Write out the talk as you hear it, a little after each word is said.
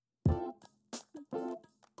Hello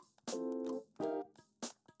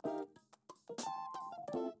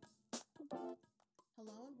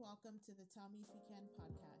and welcome to the Tell Me If You Can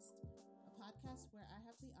podcast, a podcast where I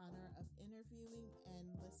have the honor of interviewing and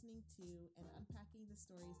listening to and unpacking the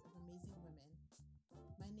stories of amazing women.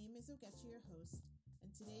 My name is Ogechi, your host,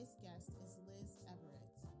 and today's guest is Liz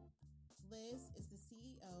Everett. Liz is the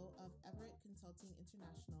CEO of Everett Consulting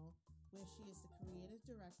International, where she is the creative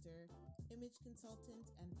director, image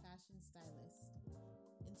consultant, and fashion stylist.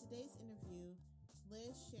 In today's interview,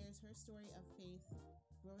 Liz shares her story of faith,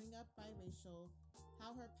 growing up biracial,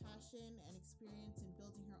 how her passion and experience in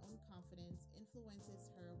building her own confidence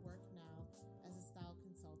influences her work now as a style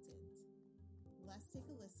consultant. Let's take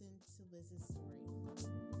a listen to Liz's story.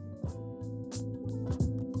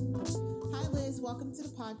 Hi, Liz. Welcome to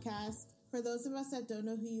the podcast. For those of us that don't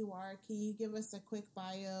know who you are, can you give us a quick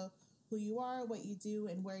bio, who you are, what you do,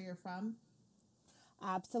 and where you're from?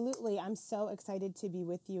 Absolutely. I'm so excited to be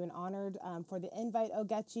with you and honored for the invite,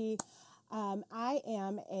 Ogechi. I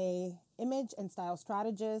am a image and style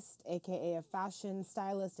strategist, aka a fashion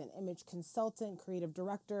stylist and image consultant, creative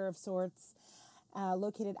director of sorts,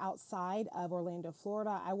 located outside of Orlando,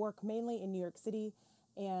 Florida. I work mainly in New York City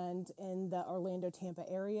and in the Orlando, Tampa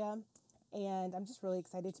area. And I'm just really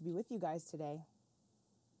excited to be with you guys today.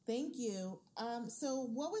 Thank you. So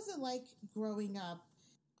what was it like growing up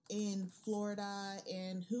in Florida,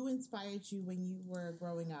 and who inspired you when you were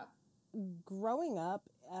growing up? Growing up,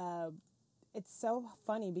 it's so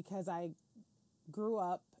funny because I grew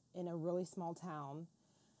up in a really small town,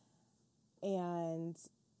 and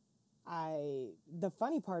the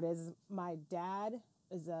funny part is my dad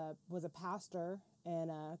was a pastor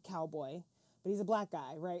and a cowboy, but he's a black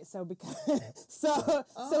guy, right? So because it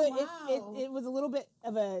was a little bit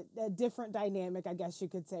of a different dynamic, I guess you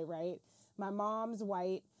could say, right? My mom's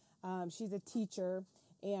white. She's a teacher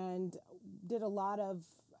and did a lot of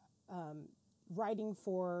writing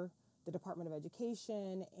for the Department of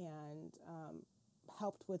Education and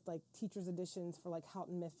helped with like teachers editions for like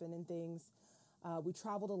Houghton Mifflin and things. We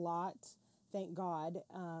traveled a lot, thank God,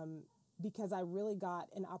 because I really got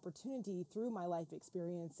an opportunity through my life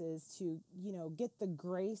experiences to, get the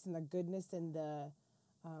grace and the goodness and the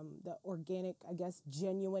organic, I guess,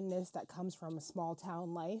 genuineness that comes from a small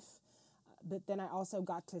town life. But then I also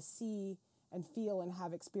got to see and feel and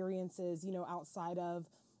have experiences, outside of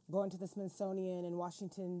going to the Smithsonian in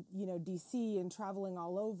Washington, D.C. and traveling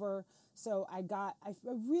all over. So I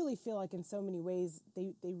really feel like in so many ways,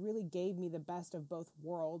 they really gave me the best of both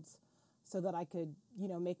worlds so that I could,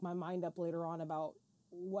 make my mind up later on about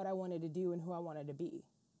what I wanted to do and who I wanted to be.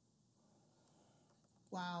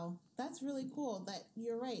 Wow, that's really cool. That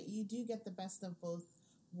you're right. You do get the best of both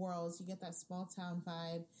worlds. You get that small town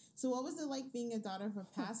vibe. So what was it like being a daughter of a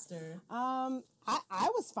pastor? I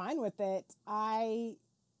was fine with it. I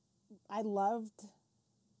loved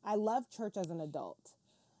church as an adult.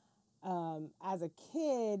 As a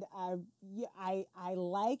kid, I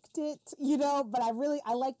liked it, but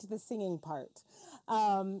I liked the singing part.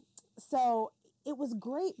 So it was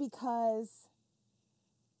great because,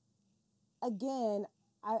 again,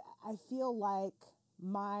 I feel like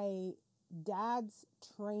my dad's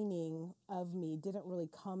training of me didn't really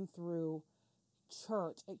come through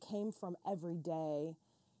church. It came from every day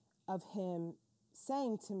of him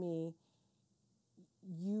saying to me,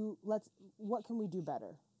 what can we do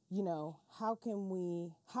better? How can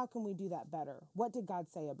we do that better? What did God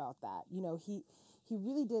say about that? He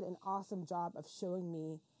really did an awesome job of showing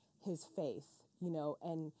me his faith,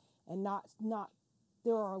 and not,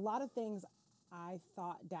 there are a lot of things I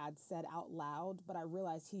thought Dad said out loud, but I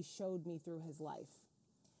realized he showed me through his life.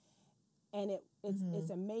 And it's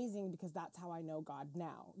amazing because that's how I know God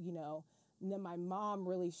now, And then my mom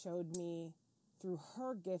really showed me through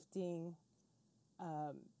her gifting,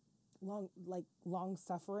 long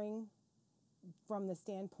suffering, from the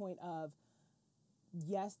standpoint of,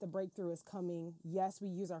 yes, the breakthrough is coming. Yes, we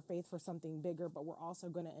use our faith for something bigger, but we're also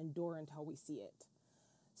going to endure until we see it.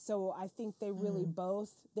 So I think they really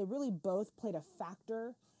both played a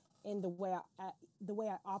factor in the way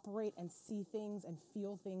I operate and see things and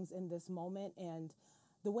feel things in this moment. And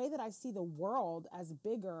the way that I see the world as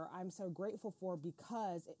bigger, I'm so grateful for,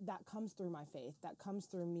 because that comes through my faith. That comes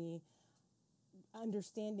through me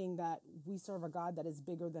understanding that we serve a God that is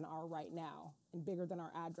bigger than our right now, and bigger than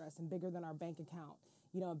our address, and bigger than our bank account,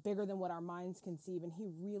 bigger than what our minds conceive. And he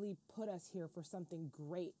really put us here for something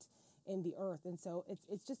great in the earth. And so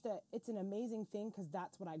it's an amazing thing, because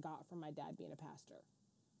that's what I got from my dad being a pastor.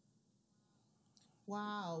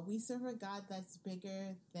 Wow, we serve a God that's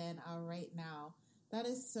bigger than our right now. That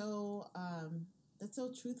is so that's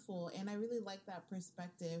so truthful, and I really like that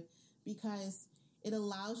perspective, because it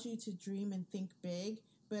allows you to dream and think big,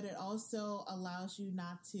 but it also allows you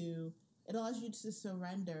to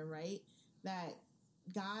surrender, right? That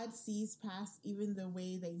God sees past even the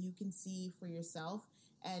way that you can see for yourself,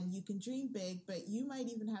 and you can dream big, but you might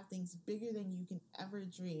even have things bigger than you can ever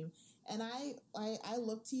dream. And I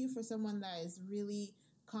look to you for someone that is really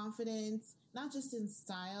confident, not just in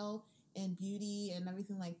style and beauty and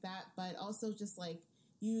everything like that, but also just like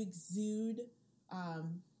you exude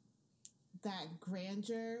that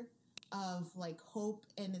grandeur of like hope,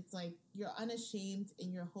 and it's like you're unashamed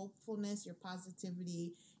in your hopefulness, your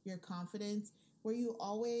positivity, your confidence. Were you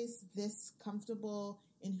always this comfortable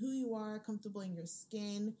in who you are, comfortable in your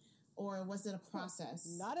skin, or was it a process?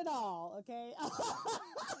 Not at all, okay?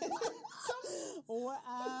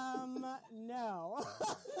 No.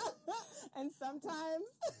 And sometimes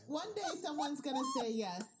one day someone's gonna say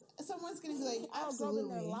yes. Someone's gonna be like, absolutely.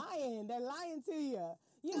 Oh, girl, then they're lying to you.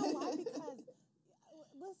 You know why? Because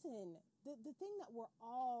listen, the thing that we're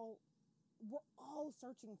all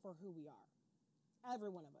searching for who we are. Every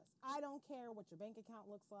one of us. I don't care what your bank account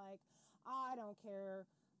looks like. I don't care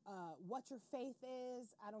what your faith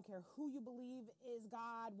is. I don't care who you believe is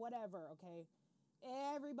God, whatever, okay?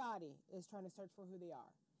 Everybody is trying to search for who they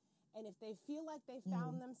are. And if they feel like they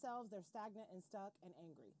found themselves, they're stagnant and stuck and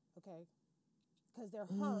angry, okay? Because they're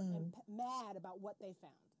hurt and mad about what they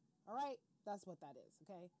found. All right? That's what that is,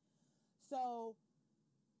 okay? So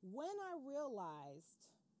when I realized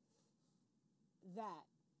that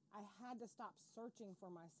I had to stop searching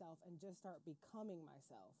for myself and just start becoming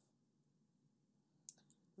myself.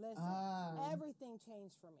 Listen, everything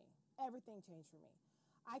changed for me. Everything changed for me.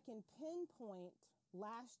 I can pinpoint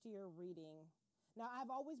last year reading. Now,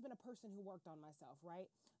 I've always been a person who worked on myself,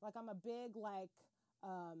 right? Like I'm a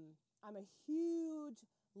huge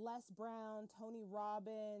Les Brown, Tony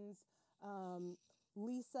Robbins,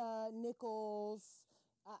 Lisa Nichols.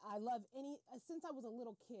 I love since I was a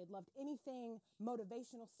little kid, loved anything,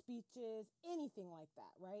 motivational speeches, anything like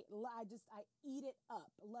that, right? I eat it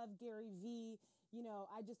up. Love Gary V. You know,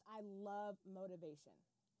 I love motivation.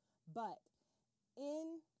 But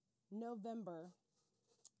in November,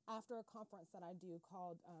 after a conference that I do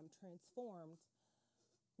called Transformed,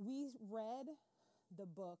 we read the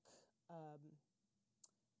book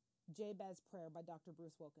Jabez Prayer by Dr.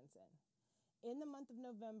 Bruce Wilkinson. In the month of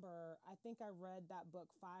November, I think I read that book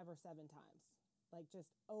 5 or 7 times, like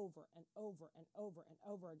just over and over and over and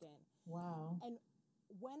over again. Wow. And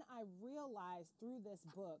when I realized through this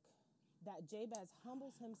book that Jabez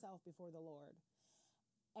humbles himself before the Lord,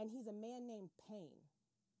 and he's a man named Pain,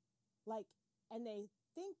 and they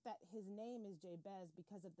think that his name is Jabez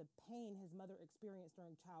because of the pain his mother experienced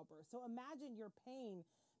during childbirth. So imagine your pain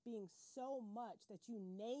being so much that you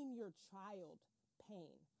name your child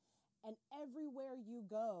Pain. And everywhere you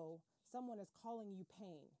go, someone is calling you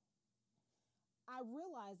Pain. I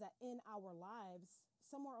realize that in our lives,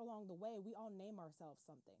 somewhere along the way, we all name ourselves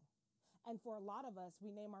something. And for a lot of us, we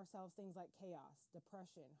name ourselves things like chaos,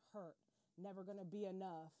 depression, hurt, never going to be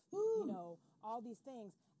enough, all these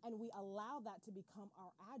things. And we allow that to become our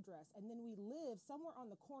address. And then we live somewhere on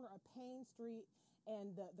the corner of Pain Street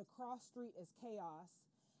and the cross street is chaos.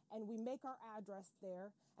 And we make our address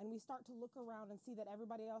there, and we start to look around and see that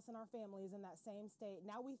everybody else in our family is in that same state.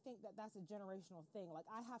 Now we think that that's a generational thing. Like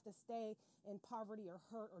I have to stay in poverty or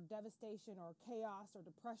hurt or devastation or chaos or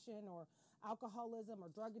depression or alcoholism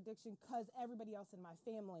or drug addiction because everybody else in my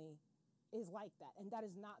family is like that. And that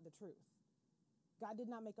is not the truth. God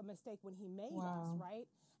did not make a mistake when he made us,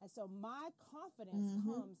 right? And so my confidence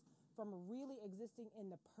comes from really existing in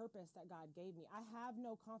the purpose that God gave me. I have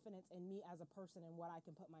no confidence in me as a person and what I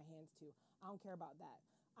can put my hands to. I don't care about that.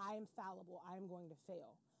 I am fallible. I am going to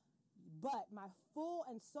fail. But my full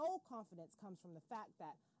and sole confidence comes from the fact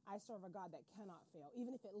that I serve a God that cannot fail.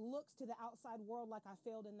 Even if it looks to the outside world like I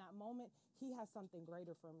failed in that moment, he has something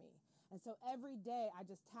greater for me. And so every day I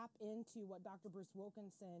just tap into what Dr. Bruce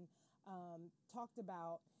Wilkinson talked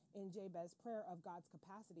about in Jabez's prayer of God's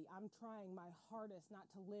capacity. I'm trying my hardest not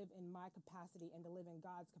to live in my capacity and to live in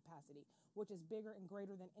God's capacity, which is bigger and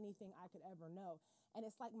greater than anything I could ever know. And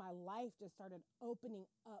it's like my life just started opening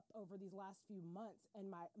up over these last few months,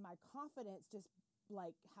 and my confidence just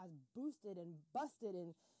like has boosted and busted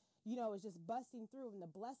and it's just busting through, and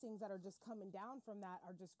the blessings that are just coming down from that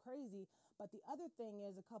are just crazy. But the other thing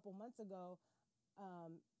is, a couple months ago,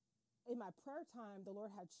 in my prayer time, the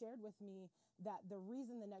Lord had shared with me that the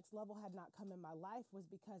reason the next level had not come in my life was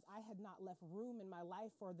because I had not left room in my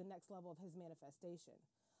life for the next level of his manifestation.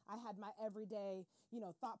 I had my everyday,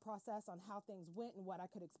 thought process on how things went and what I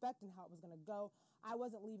could expect and how it was going to go. I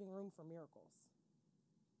wasn't leaving room for miracles.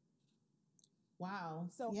 Wow.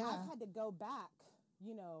 So I've had to go back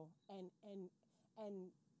you know, and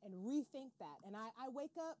rethink that. And I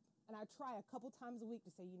wake up and I try a couple times a week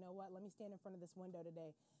to say, you know what, let me stand in front of this window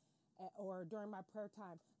today, or during my prayer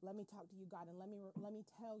time, let me talk to you, God, and let me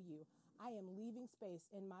tell you, I am leaving space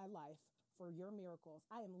in my life for your miracles.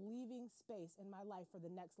 I am leaving space in my life for the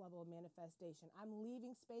next level of manifestation. I'm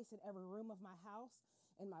leaving space in every room of my house,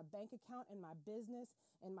 in my bank account, in my business,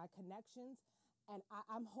 in my connections. And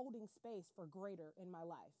I'm holding space for greater in my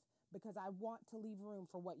life because I want to leave room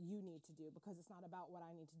for what you need to do, because it's not about what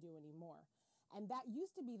I need to do anymore. And that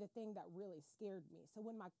used to be the thing that really scared me. So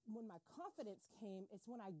when my confidence came, it's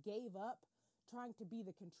when I gave up trying to be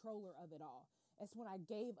the controller of it all. It's when I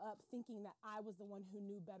gave up thinking that I was the one who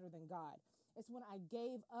knew better than God. It's when I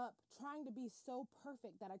gave up trying to be so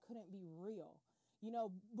perfect that I couldn't be real. You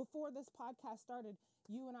know, before this podcast started,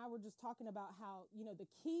 you and I were just talking about how, you know, the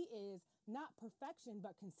key is not perfection,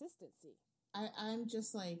 but consistency. I'm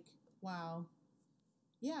just like, wow.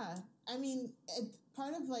 Yeah. I mean,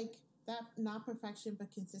 part of like that not perfection,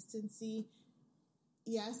 but consistency.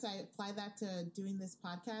 Yes, I apply that to doing this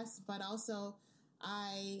podcast, but also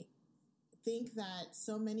I think that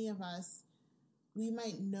so many of us, we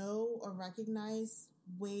might know or recognize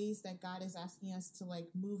ways that God is asking us to like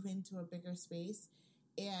move into a bigger space.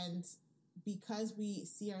 And because we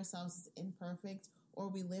see ourselves as imperfect, or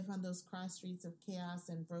we live on those cross streets of chaos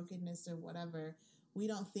and brokenness or whatever, we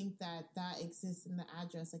don't think that that exists in the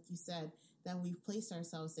address, like you said, that we've placed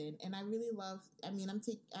ourselves in. And I really love, I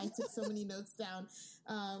took so many notes down.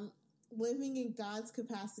 Living in God's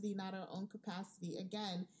capacity, not our own capacity.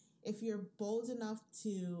 Again, if you're bold enough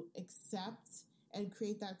to accept and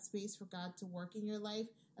create that space for God to work in your life,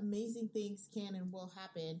 amazing things can and will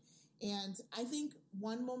happen. And I think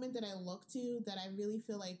one moment that I look to that I really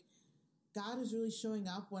feel like God is really showing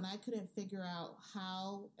up when I couldn't figure out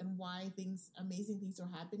how and why amazing things were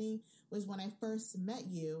happening was when I first met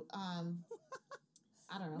you. I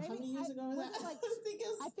don't know, how many years ago was that? Like,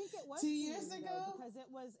 I think it was 2 years ago, because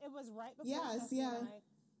it was right before Stephanie and I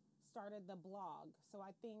started the blog. So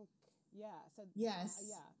I think,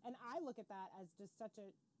 and I look at that as just such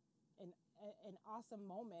an awesome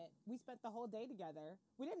moment. We spent the whole day together.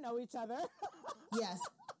 We didn't know each other. Yes.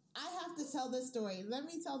 I have to tell this story. Let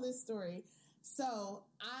me tell this story. So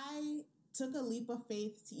I took a leap of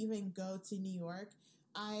faith to even go to New York.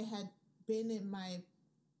 I had been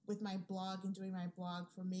with my blog and doing my blog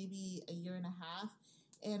for maybe a year and a half.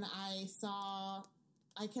 And I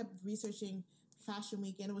kept researching Fashion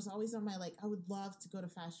Week, and it was always on my, like, I would love to go to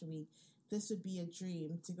Fashion Week. This would be a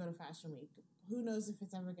dream to go to Fashion Week. Who knows if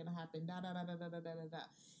it's ever going to happen,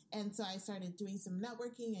 And so I started doing some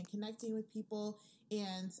networking and connecting with people.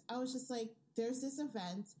 And I was just like, there's this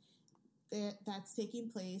event that's taking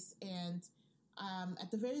place. And at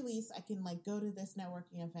the very least, I can like go to this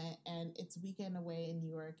networking event, and it's weekend away in New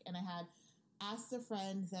York. And I had asked a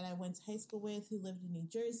friend that I went to high school with who lived in New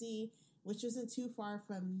Jersey, which wasn't too far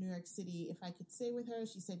from New York City, if I could stay with her.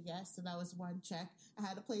 She said yes. So that was one check. I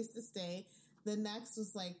had a place to stay. The next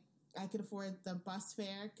was like, I could afford the bus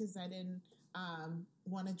fare because I didn't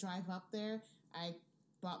want to drive up there. I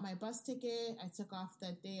bought my bus ticket. I took off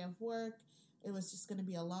that day of work. It was just going to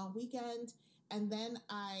be a long weekend. And then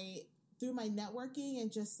through my networking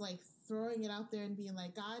and just like throwing it out there and being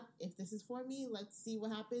like, God, if this is for me, let's see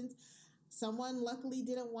what happens. Someone luckily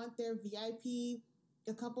didn't want their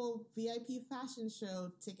a couple VIP fashion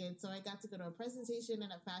show tickets. So I got to go to a presentation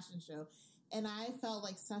and a fashion show. And I felt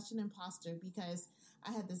like such an imposter because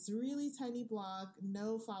I had this really tiny blog,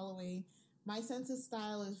 no following. My sense of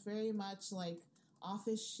style is very much like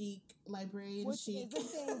office chic, librarian chic. Which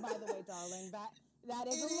is a thing, by the way, darling. That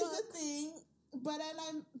is it a look. It is a thing.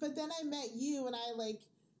 But then I met you, and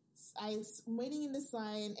I'm waiting in this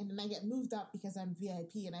line, and then I get moved up because I'm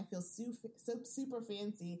VIP, and I feel super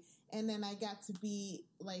fancy. And then I got to be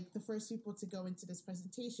like the first people to go into this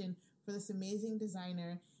presentation for this amazing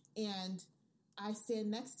designer, and I stand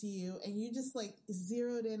next to you, and you just like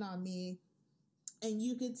zeroed in on me, and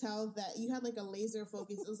you could tell that you had like a laser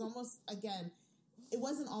focus. It was almost, again, it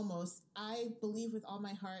wasn't almost. I believe with all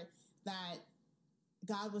my heart that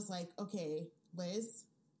God was like, okay, Liz,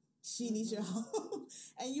 she needs your help.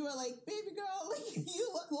 And you were like, baby girl, like, you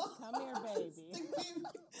look lost. Come here, baby. Like, baby.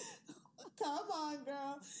 Come on,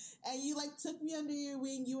 girl. And you like took me under your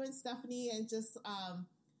wing, you and Stephanie, and just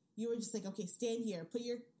you were just like, okay, stand here, put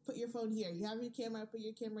your phone here, you have your camera, put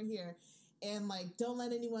your camera here, and like don't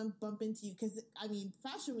let anyone bump into you, because I mean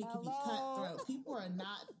Fashion Week can be cutthroat. People are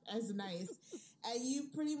not as nice. And you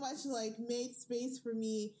pretty much like made space for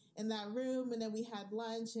me in that room, and then we had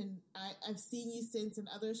lunch, and I've seen you since in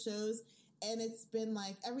other shows, and it's been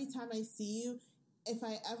like every time I see you, if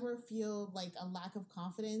I ever feel like a lack of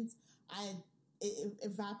confidence, it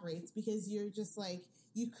evaporates, because you're just like,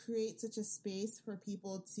 you create such a space for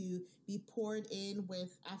people to be poured in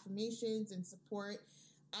with affirmations and support.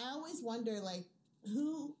 I always wonder, like,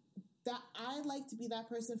 who that I like to be that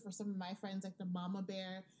person for some of my friends, like the mama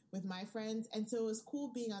bear with my friends. And so it was cool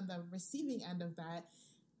being on the receiving end of that.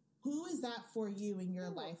 Who is that for you in your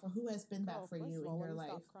life, or who has been that for you in your life?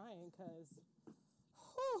 Stop crying, because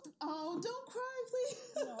oh, don't cry,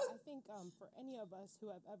 please. I think for any of us who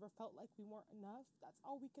have ever felt like we weren't enough, that's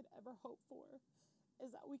all we could ever hope for,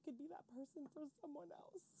 is that we could be that person for someone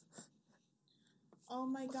else. Oh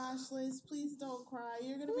my gosh, Liz, please don't cry.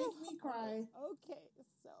 You're gonna make me cry. Okay,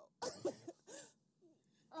 so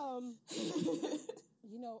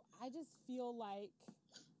I just feel like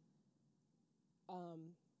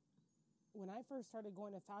when I first started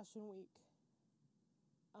going to Fashion Week,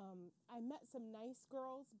 I met some nice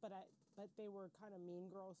girls, but they were kind of mean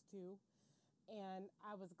girls too, and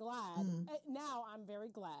I was glad. Now I'm very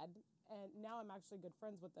glad, and now I'm actually good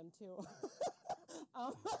friends with them too.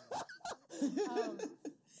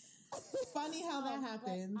 Funny how that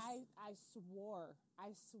happens. I swore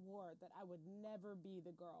that I would never be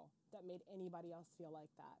the girl that made anybody else feel like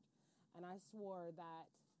that, and I swore that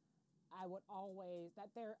I would always,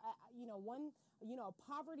 that there, a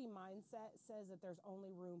poverty mindset says that there's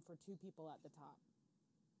only room for two people at the top.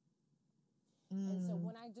 And so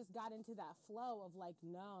when I just got into that flow of like,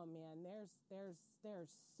 no, man, there's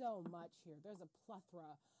so much here. There's a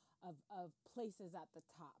plethora of places at the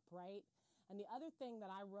top, right? And the other thing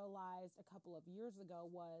that I realized a couple of years ago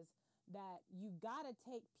was that you got to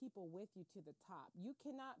take people with you to the top. You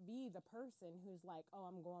cannot be the person who's like, oh,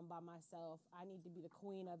 I'm going by myself. I need to be the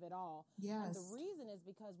queen of it all. Yes. And the reason is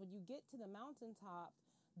because when you get to the mountaintop,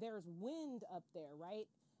 there's wind up there, right?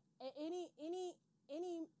 Any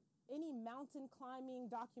mountain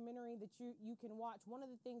climbing documentary that you can watch, one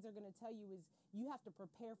of the things they're going to tell you is you have to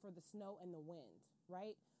prepare for the snow and the wind,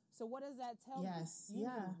 right? So what does that tell you?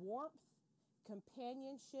 You need warmth,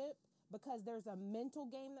 companionship, because there's a mental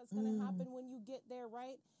game that's going to happen when you get there,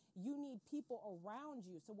 right? You need people around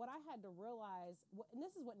you. So what I had to realize, and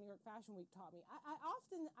this is what New York Fashion Week taught me.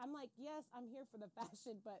 I'm like, yes, I'm here for the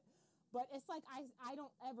fashion, but it's like I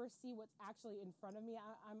don't ever see what's actually in front of me.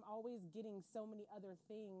 I'm always getting so many other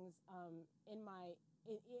things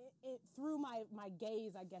through my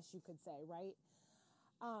gaze, I guess you could say, right?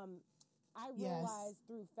 I realized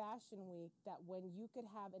through Fashion Week that when you could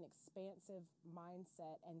have an expansive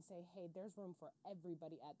mindset and say, hey, there's room for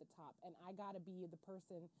everybody at the top, and I got to be the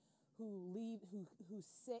person who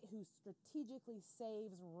strategically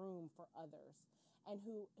saves room for others, and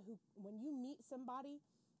who when you meet somebody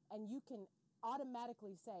and you can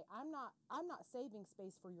automatically say, I'm not saving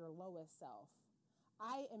space for your lowest self.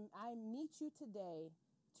 I meet you today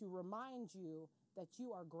to remind you that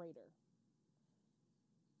you are greater.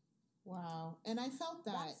 Wow. And I felt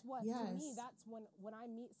that. That's what, to me, that's when I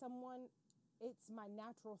meet someone, it's my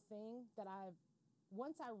natural thing that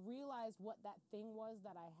once I realized what that thing was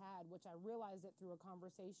that I had, which I realized it through a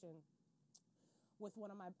conversation with one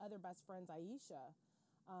of my other best friends, Aisha.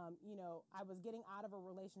 I was getting out of a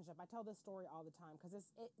relationship. I tell this story all the time because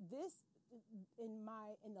in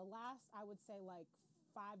the last, I would say, like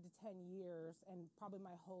 5 to 10 years, and probably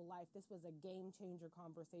my whole life, this was a game changer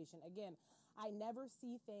conversation. Again, I never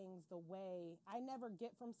see things the way, I never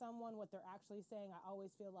get from someone what they're actually saying. I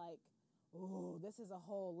always feel like, oh, this is a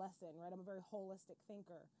whole lesson, right? I'm a very holistic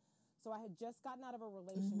thinker. So I had just gotten out of a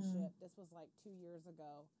relationship. This was like 2 years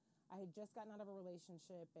ago. I had just gotten out of a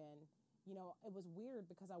relationship, and it was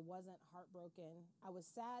weird because I wasn't heartbroken. I was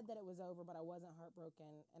sad that it was over, but I wasn't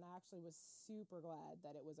heartbroken. And I actually was super glad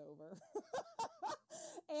that it was over.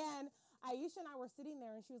 And Aisha and I were sitting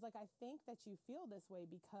there, and she was like, I think that you feel this way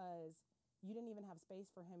because you didn't even have space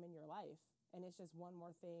for him in your life. And it's just one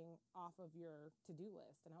more thing off of your to-do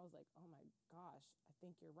list. And I was like, oh my gosh, I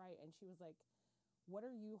think you're right. And she was like, what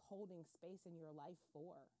are you holding space in your life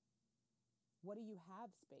for? What do you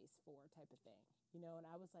have space for, type of thing? And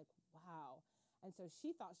I was like, wow. And so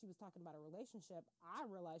she thought she was talking about a relationship. I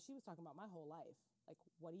realized she was talking about my whole life. Like,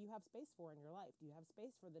 what do you have space for in your life? Do you have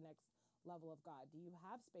space for the next level of God? Do you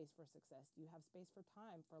have space for success? Do you have space for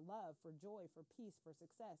time, for love, for joy, for peace, for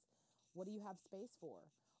success? What do you have space for?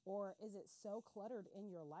 Or is it so cluttered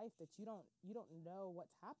in your life that you don't know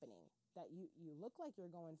what's happening? That you look like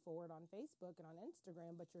you're going forward on Facebook and on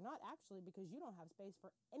Instagram, but you're not actually, because you don't have space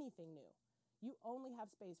for anything new. You only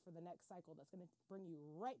have space for the next cycle that's going to bring you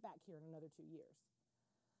right back here in another 2 years.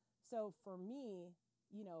 So for me,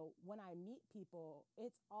 when I meet people,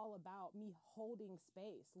 it's all about me holding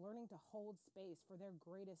space, learning to hold space for their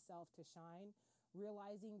greatest self to shine,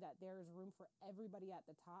 realizing that there is room for everybody at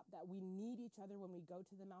the top, that we need each other when we go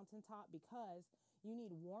to the mountaintop, because you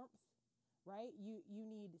need warmth, right? You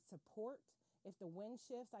need support. If the wind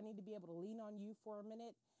shifts, I need to be able to lean on you for a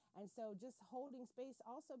minute. And so just holding space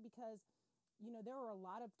also, because there were a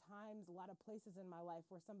lot of times, a lot of places in my life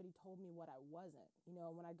where somebody told me what I wasn't.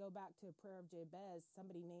 When I go back to Prayer of Jabez,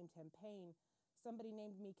 somebody named him pain. Somebody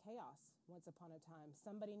named me chaos once upon a time.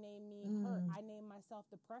 Somebody named me hurt. I named myself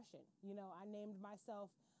depression. I named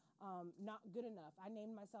myself not good enough. I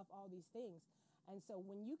named myself all these things. And so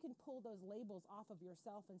when you can pull those labels off of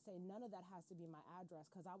yourself and say, none of that has to be my address,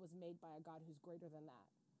 because I was made by a God who's greater than that.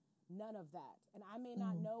 None of that. And I may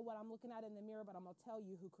not know what I'm looking at in the mirror, but I'm going to tell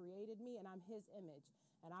you who created me, and I'm his image.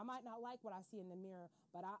 And I might not like what I see in the mirror,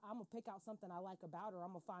 but I'm going to pick out something I like about her.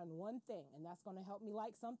 I'm going to find one thing, and that's going to help me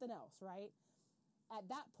like something else, right? At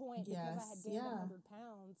that point, because I had gained 100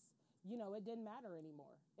 pounds, it didn't matter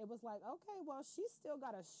anymore. It was like, okay, well, she's still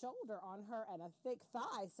got a shoulder on her and a thick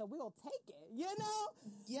thigh, so we'll take it, Yes,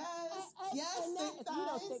 and thick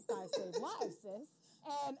thighs. Thick thighs save lives, sis.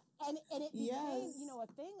 And it became, a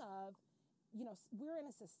thing of, we're in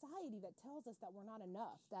a society that tells us that we're not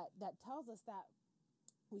enough, that tells us that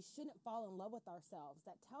we shouldn't fall in love with ourselves,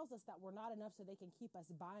 that tells us that we're not enough so they can keep us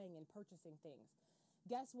buying and purchasing things.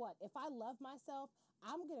 Guess what? If I love myself,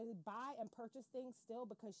 I'm going to buy and purchase things still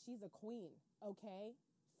because she's a queen, okay?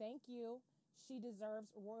 Thank you. She deserves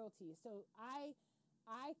royalty. So I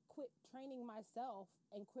quit training myself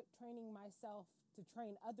and quit training myself to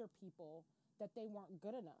train other people that they weren't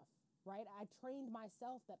good enough, right? I trained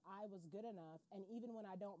myself that I was good enough. And even when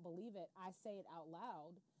I don't believe it, I say it out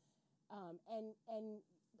loud. And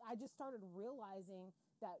I just started realizing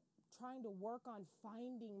that trying to work on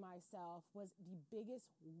finding myself was the biggest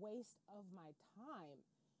waste of my time.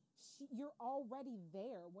 You're already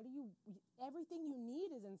there. Everything you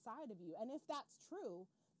need is inside of you. And if that's true,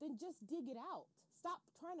 then just dig it out. Stop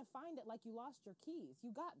trying to find it like you lost your keys.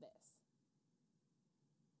 You got this.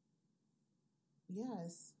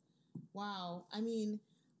 Yes. Wow. I mean,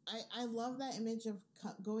 I love that image of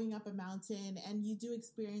going up a mountain, and you do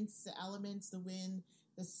experience the elements, the wind,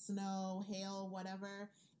 the snow, hail, whatever.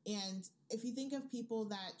 And if you think of people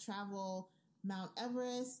that travel Mount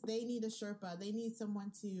Everest, they need a Sherpa. They need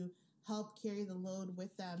someone to help carry the load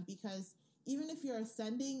with them, because even if you're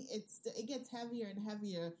ascending, it gets heavier and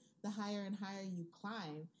heavier the higher and higher you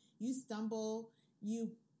climb. You stumble,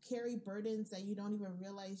 you carry burdens that you don't even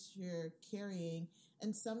realize you're carrying.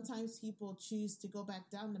 And sometimes people choose to go back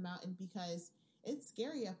down the mountain because it's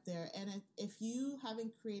scary up there. And if you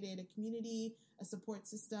haven't created a community, a support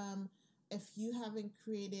system, if you haven't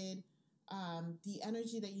created the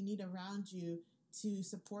energy that you need around you to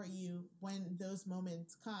support you when those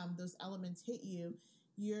moments come, those elements hit you,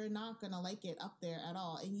 you're not going to like it up there at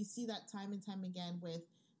all. And you see that time and time again with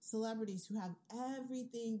celebrities who have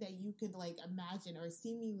everything that you could imagine, or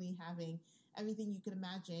seemingly having everything you could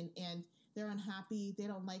imagine, and they're unhappy. They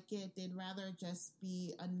don't like it. They'd rather just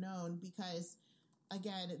be unknown, because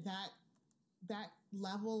again, that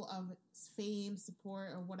level of fame, support,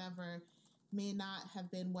 or whatever may not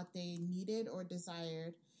have been what they needed or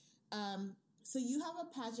desired. So you have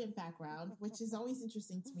a pageant background, which is always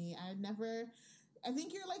interesting to me. I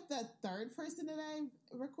think you're the third person that I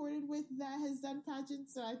recorded with that has done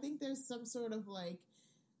pageants. So I think there's some sort of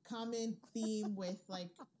common theme with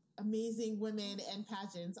amazing women and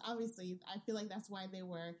pageants. Obviously, I feel like that's why they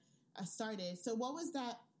were started. So what was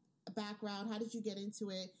that background? How did you get into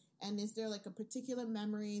it? And is there a particular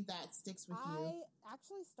memory that sticks with you? I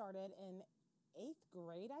actually started in 8th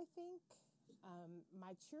grade, I think.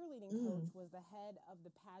 My cheerleading coach was the head of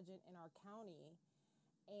the pageant in our county.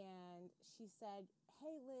 And she said,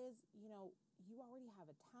 hey, Liz, you already have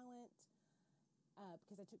a talent,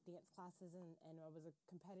 because I took dance classes and I was a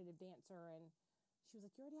competitive dancer. And she was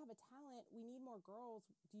like, you already have a talent. We need more girls.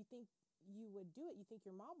 Do you think you would do it? You think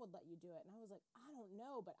your mom would let you do it? And I was like, I don't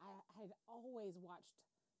know. But I had always watched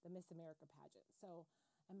the Miss America pageant.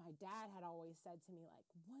 And my dad had always said to me,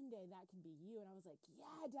 one day that can be you. And I was like,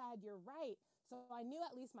 yeah, Dad, you're right. So I knew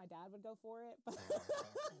at least my dad would go for it.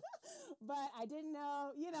 But I didn't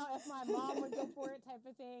know, if my mom would go for it, type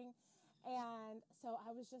of thing. And so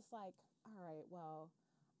I was just like, all right, well,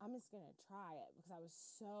 I'm just going to try it, because I was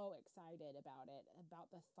so excited about it, about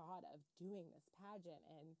the thought of doing this pageant.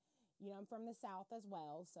 And, I'm from the South as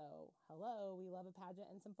well. So hello, we love a pageant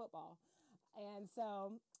and some football. And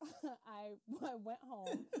so I went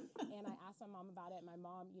home and I asked my mom about it. My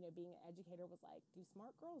mom, being an educator, was like, do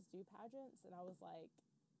smart girls do pageants? And I was like,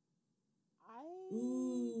 I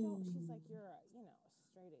don't. She's like, you're a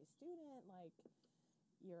straight A student.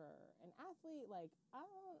 you're an athlete. Like, I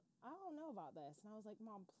don't know about this. And I was like,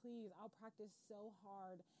 Mom, please, I'll practice so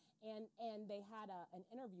hard. And they had an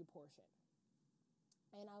interview portion.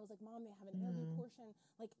 And I was like, Mom, they have an interview portion.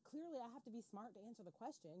 Like, clearly I have to be smart to answer the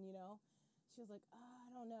question, you know? She was like, oh,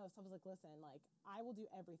 I don't know. So I was like, listen, like, I will do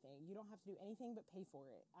everything. You don't have to do anything but pay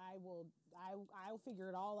for it. I'll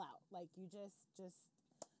figure it all out. Like, you just.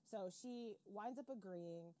 So she winds up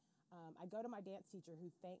agreeing. I go to my dance teacher,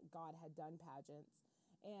 who, thank God, had done pageants.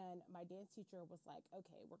 And my dance teacher was like,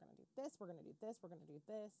 okay, we're going to do this. We're going to do this. We're going to do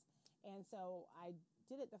this. And so I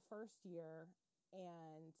did it the first year.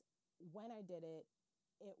 And when I did it,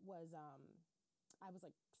 it was, I was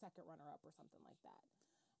like second runner up or something like that.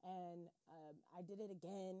 And I did it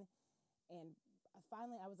again. And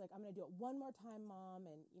finally I was like, I'm going to do it one more time, Mom.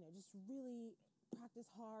 And, you know, just really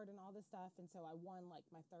practice hard and all this stuff. And so I won like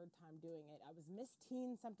my third time doing it. I was Miss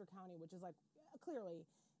Teen Sumter County, which is like, clearly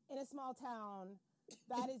in a small town,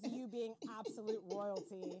 that is you being absolute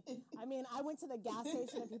royalty. I mean, I went to the gas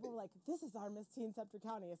station and people were like, this is our Miss Teen Sumter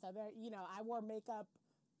County. So there, you know, I wore makeup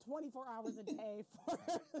 24 hours a day for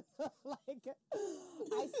like,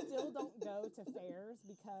 I still don't go to fairs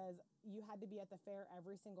because you had to be at the fair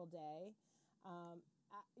every single day.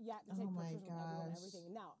 You had to take pictures with everyone and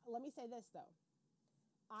everything. Now, let me say this though.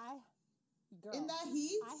 In that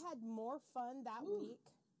heat, I had more fun that week.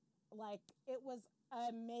 Like, it was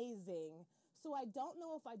amazing. So I don't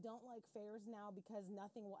know if I don't like fairs now because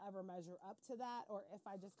nothing will ever measure up to that, or if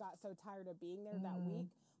I just got so tired of being there that week.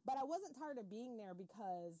 But I wasn't tired of being there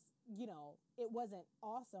because, you know, it wasn't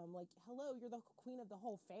awesome. Like, hello, you're the queen of the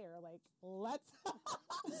whole fair. Like, let's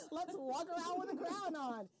walk around with a crown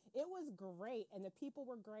on. It was great, and the people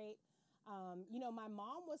were great. You know, my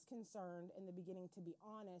mom was concerned in the beginning, to be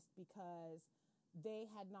honest, because they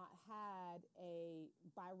had not had a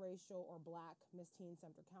biracial or Black Miss Teen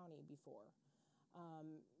Sumter County before.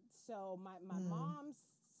 So my mom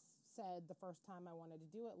said the first time I wanted to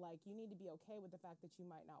do it, like, you need to be okay with the fact that you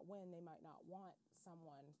might not win. They might not want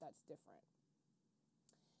someone that's different.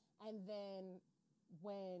 And then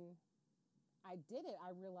when I did it,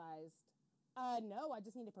 I realized, no, I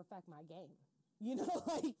just need to perfect my game. You know,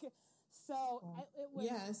 like, so it was,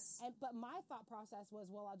 yes. But my thought process was,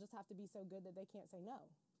 well, I'll just have to be so good that they can't say no.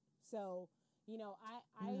 So, you know,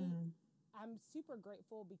 I'm super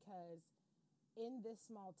grateful because in this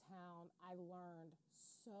small town, I learned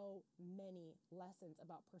so many lessons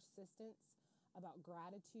about persistence, about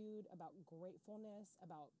gratitude, about gratefulness,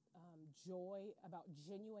 about joy, about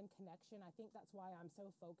genuine connection. I think that's why I'm so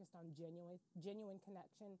focused on genuine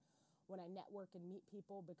connection when I network and meet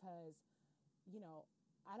people, because, you know,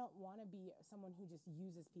 I don't want to be someone who just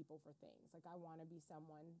uses people for things. Like, I want to be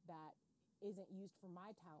someone that isn't used for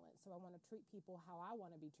my talent. So I want to treat people how I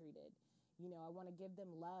want to be treated. You know, I want to give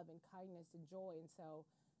them love and kindness and joy. And so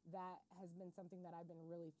that has been something that I've been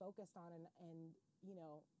really focused on. And you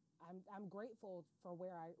know, I'm grateful for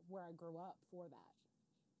where I grew up for that.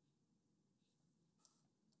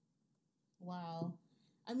 Wow.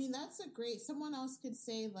 I mean, that's a great, someone else could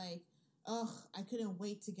say like, ugh, I couldn't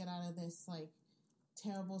wait to get out of this like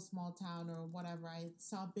terrible small town or whatever. I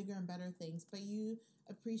saw bigger and better things, but you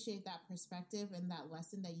appreciate that perspective and that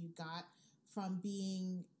lesson that you got from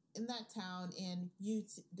being in that town, and you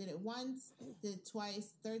did it once, did it twice,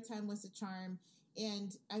 third time was the charm.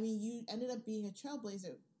 And I mean, you ended up being a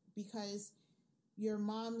trailblazer because your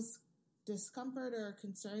mom's discomfort or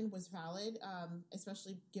concern was valid,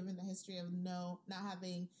 especially given the history of not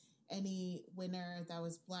having any winner that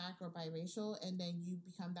was Black or biracial, and then you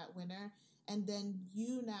become that winner. And then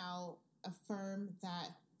you now affirm that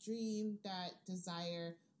dream, that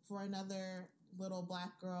desire for another little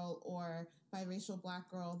Black girl or biracial Black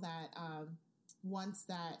girl that wants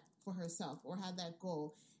that for herself or had that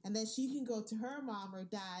goal. And then she can go to her mom or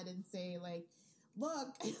dad and say like, look,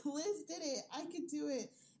 Liz did it. I could do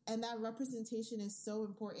it. And that representation is so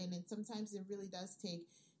important. And sometimes it really does take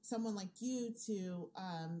someone like you to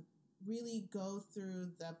really go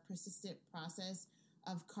through the persistent process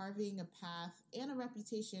of carving a path and a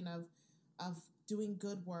reputation of doing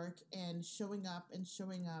good work and showing up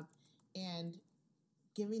and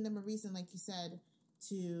giving them a reason, like you said,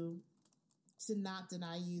 to not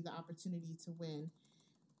deny you the opportunity to win.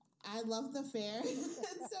 I love the fair,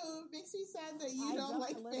 so it makes me sad that you don't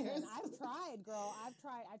like fairs. I've tried, girl. I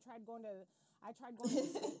tried going to the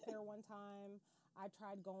state fair one time. I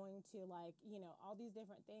tried going to like, you know, all these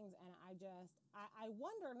different things, and I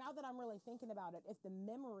wonder now that I'm really thinking about it, if the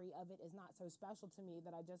memory of it is not so special to me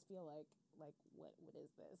that I just feel like what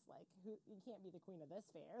is this? Like, you can't be the queen of this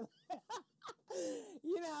fair,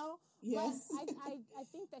 you know? Yes. But I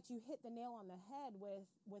think that you hit the nail on the head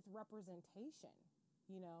with representation.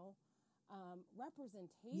 you know.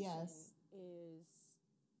 Representation Yes. is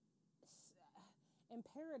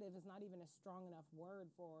imperative is not even a strong enough word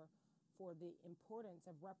for the importance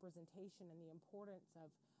of representation and the importance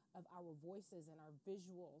of our voices and our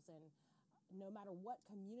visuals. And no matter what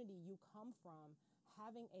community you come from,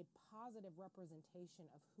 having a positive representation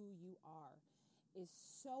of who you are is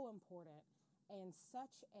so important and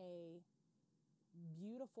such a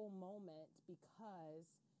beautiful moment,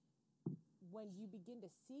 because when you begin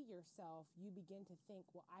to see yourself, you begin to think,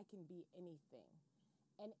 well, I can be anything.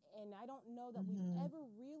 And I don't know that we've ever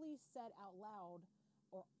really said out loud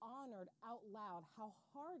or honored out loud how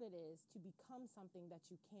hard it is to become something that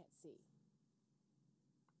you can't see.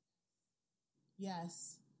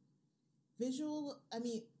 Yes.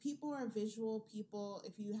 People are visual people.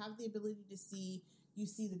 If you have the ability to see, you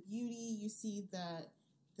see the beauty, you see the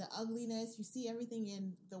ugliness, you see everything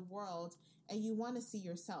in the world, and you want to see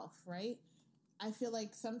yourself, right? I feel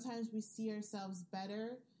like sometimes we see ourselves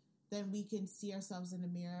better than we can see ourselves in the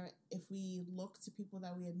mirror. If we look to people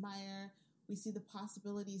that we admire, we see the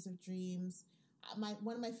possibilities of dreams.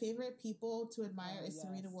 One of my favorite people to admire is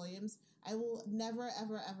Serena Williams. I will never,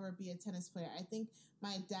 ever, ever be a tennis player. I think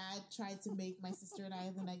my dad tried to make my sister and I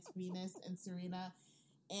the next Venus and Serena.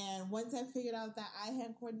 And once I figured out that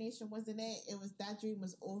eye-hand coordination wasn't it, that dream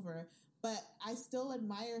was over. But I still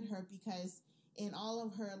admired her because in all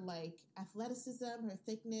of her like athleticism, her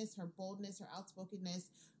thickness, her boldness, her outspokenness,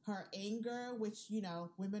 her anger, which, you know,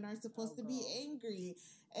 women are supposed to be angry.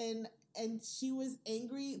 And she was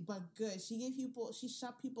angry, but good. She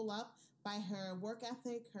shut people up by her work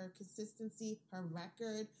ethic, her consistency, her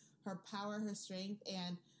record, her power, her strength.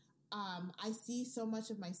 And I see so much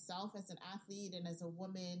of myself as an athlete and as a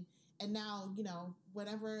woman. And now, you know,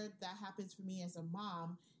 whatever that happens for me as a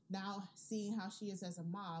mom, now seeing how she is as a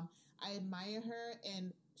mom, I admire her.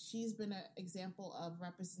 And she's been an example of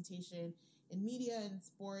representation in media and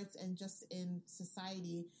sports and just in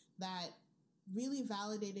society that really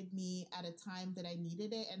validated me at a time that I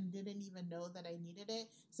needed it and didn't even know that I needed it.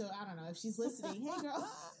 So I don't know if she's listening. Hey, girl.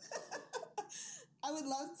 I would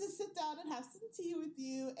love to sit down and have some tea with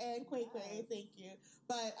you and Quay, thank you.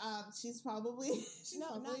 But she's probably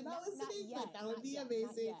not listening, yet, but that would be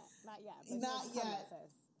amazing. Not yet.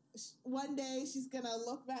 One day she's going to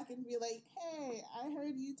look back and be like, hey, I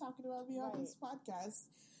heard you talking about me on this podcast.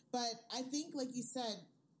 But I think, like you said,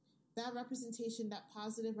 that representation, that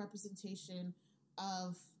positive representation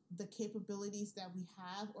of the capabilities that we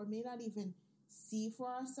have or may not even see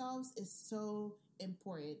for ourselves is so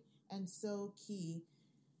important and so key.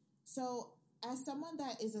 So as someone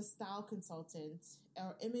that is a style consultant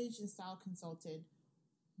or image and style consultant,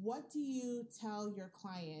 what do you tell your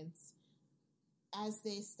clients as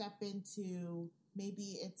they step into,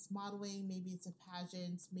 maybe it's modeling, maybe it's a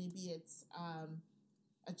pageant, maybe it's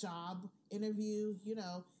a job interview, you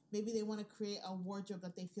know, maybe they want to create a wardrobe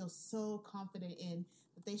that they feel so confident in,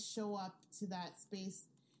 that they show up to that space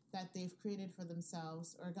that they've created for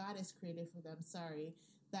themselves, or God has created for them,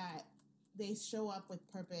 that they show up with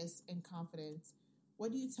purpose and confidence.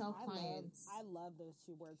 What do you tell clients? I love those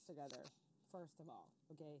two words together, first of all,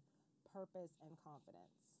 okay? Purpose and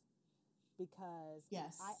confidence. Because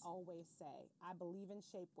I always say, I believe in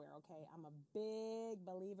shapewear, okay? I'm a big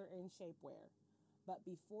believer in shapewear. But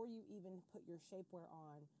before you even put your shapewear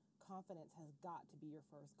on, confidence has got to be your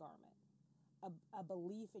first garment. A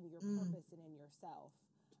belief in your purpose and in yourself.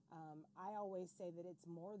 I always say that it's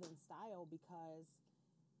more than style because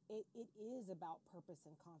it is about purpose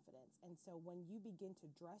and confidence. And so when you begin to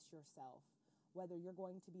dress yourself, whether you're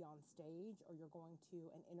going to be on stage or you're going to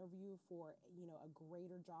an interview for, you know, a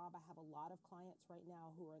greater job. I have a lot of clients right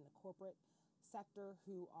now who are in the corporate sector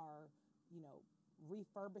who are, you know,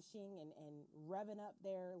 refurbishing and revving up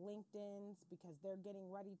their LinkedIns because they're getting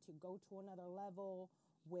ready to go to another level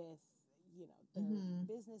with, you know, their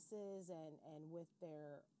businesses and with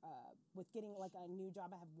their, with getting like a new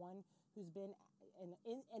job. I have one who's been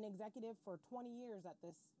an executive for 20 years at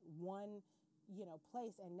this one, you know,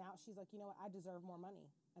 place. And now she's like, you know what, I deserve more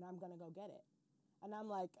money and I'm going to go get it. And I'm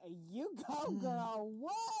like, you go, girl,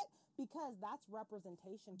 what? Because that's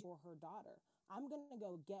representation for her daughter. I'm going to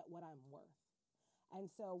go get what I'm worth. And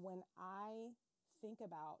so when I think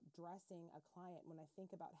about dressing a client, when I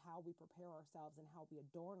think about how we prepare ourselves and how we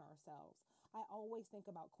adorn ourselves, I always think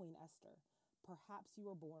about Queen Esther. Perhaps you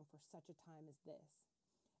were born for such a time as this.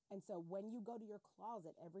 And so when you go to your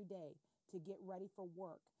closet every day to get ready for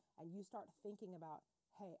work, and you start thinking about,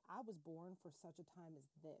 hey, I was born for such a time as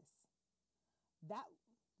this.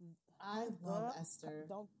 I love Esther.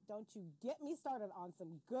 Don't you get me started on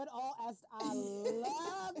some good old Esther. I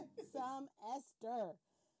love some Esther.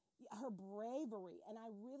 her bravery. And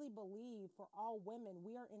I really believe for all women,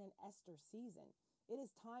 we are in an Esther season. It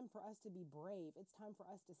is time for us to be brave. It's time for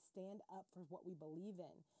us to stand up for what we believe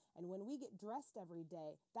in. And when we get dressed every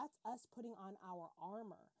day, that's us putting on our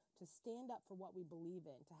armor to stand up for what we believe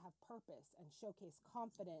in, to have purpose and showcase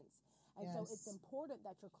confidence. And so it's important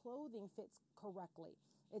that your clothing fits correctly.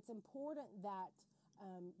 It's important that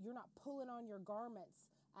you're not pulling on your garments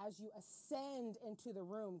as you ascend into the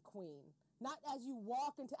room, queen. Not as you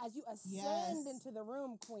walk into, as you ascend into the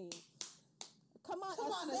room, queen. Come on,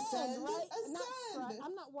 ascend, right? Ascend.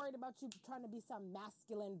 I'm not worried about you trying to be some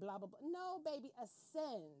masculine, blah, blah, blah. No, baby,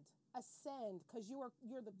 ascend, because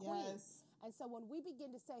you're the queen. Yes. And so when we begin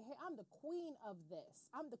to say, hey, I'm the queen of this,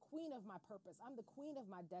 I'm the queen of my purpose, I'm the queen of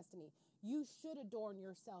my destiny, you should adorn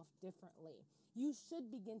yourself differently. You should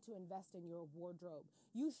begin to invest in your wardrobe.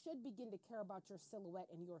 You should begin to care about your silhouette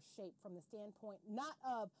and your shape from the standpoint, not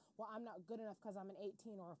of, well, I'm not good enough because I'm an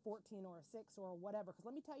 18 or a 14 or a 6 or whatever. Because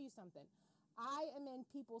let me tell you something. I am in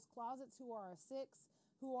people's closets who are a 6,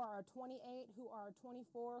 who are a 28, who are a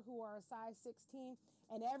 24, who are a size 16,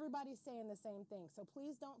 and everybody's saying the same thing. So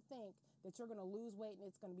please don't think that you're going to lose weight and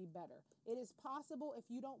it's going to be better. It is possible, if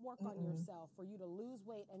you don't work on yourself, for you to lose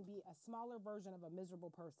weight and be a smaller version of a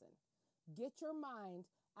miserable person. Get your mind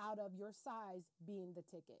out of your size being the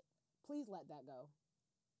ticket. Please let that go.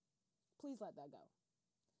 Please let that go.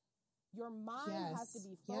 Your mind has to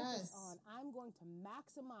be focused on, I'm going to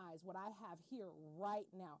maximize what I have here right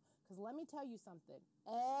now. Because let me tell you something.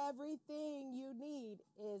 Everything you need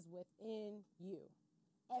is within you.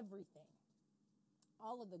 Everything.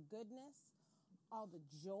 All of the goodness, all the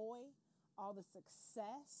joy, all the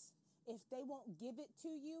success. If they won't give it to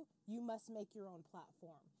you, you must make your own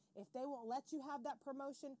platform. If they won't let you have that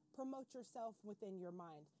promotion, promote yourself within your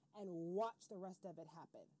mind and watch the rest of it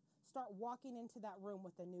happen. Start walking into that room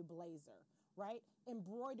with a new blazer, right?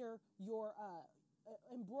 Embroider your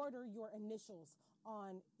initials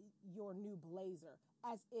on your new blazer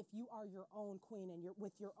as if you are your own queen and you're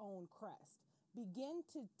with your own crest. Begin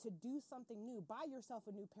to do something new. Buy yourself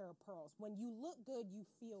a new pair of pearls. When you look good, you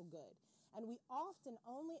feel good. And we often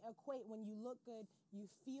only equate when you look good, you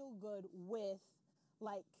feel good with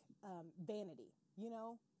like vanity, you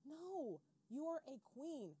know? No, you're a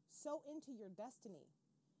queen, so into your destiny.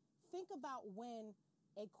 Think about when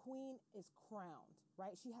a queen is crowned,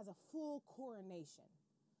 right? She has a full coronation.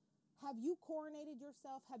 Have you coronated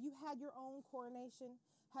yourself? Have you had your own coronation?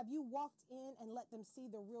 Have you walked in and let them see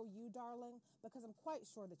the real you, darling? Because I'm quite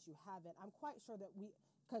sure that you haven't. I'm quite sure that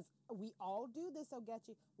because we all do this,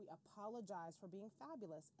 Ogechi, we apologize for being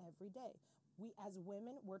fabulous every day. We as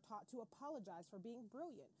women, we're taught to apologize for being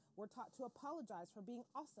brilliant. We're taught to apologize for being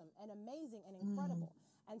awesome and amazing and incredible.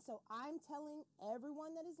 And so I'm telling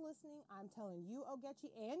everyone that is listening, I'm telling you,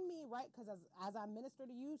 Ogechi, and me, right? Because as I minister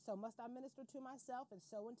to you, so must I minister to myself and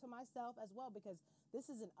so into myself as well, because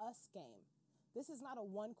this is an us game. This is not a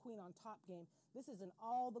one queen on top game. This is an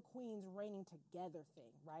all the queens reigning together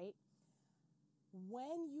thing, right?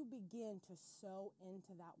 When you begin to sow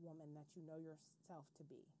into that woman that you know yourself to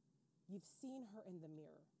be, you've seen her in the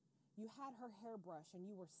mirror. You had her hairbrush and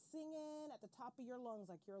you were singing at the top of your lungs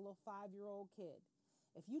like you're a little 5-year-old kid.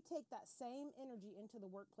 If you take that same energy into the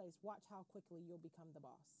workplace, watch how quickly you'll become the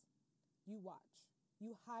boss. You watch.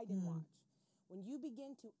 You hide and watch. When you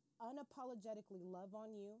begin to unapologetically love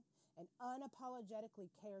on you and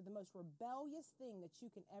unapologetically care, the most rebellious thing that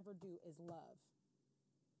you can ever do is love.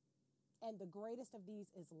 And the greatest of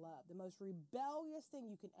these is love. The most rebellious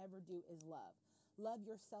thing you can ever do is love. Love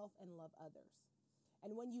yourself and love others.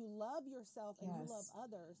 And when you love yourself and you love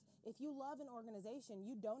others, if you love an organization,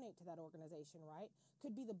 you donate to that organization, right?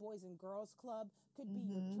 Could be the Boys and Girls Club, could be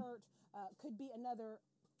your church, could be another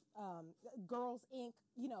Girls Inc.,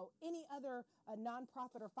 you know, any other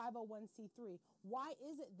nonprofit or 501c3. Why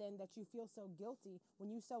is it then that you feel so guilty when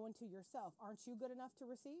you sow into yourself? Aren't you good enough to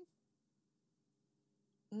receive?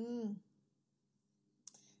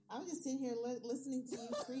 I'm just sitting here listening to you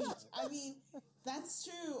preach. I mean, that's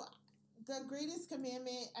true. The greatest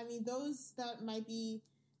commandment, I mean, those that might be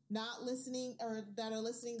not listening or that are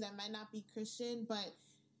listening that might not be Christian, but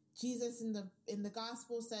Jesus in the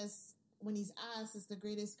gospel says, when he's asked, is the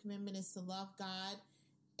greatest commandment is to love God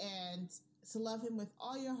and to love him with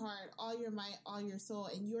all your heart, all your might, all your soul,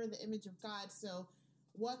 and you are the image of God. So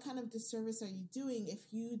what kind of disservice are you doing if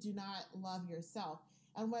you do not love yourself?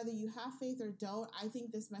 And whether you have faith or don't, I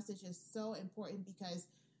think this message is so important, because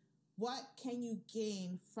what can you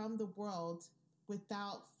gain from the world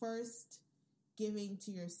without first giving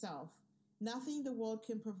to yourself? Nothing the world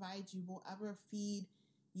can provide you will ever feed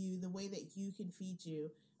you the way that you can feed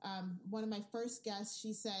you. One of my first guests,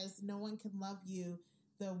 she says, no one can love you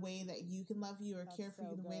the way that you can love you or That's care for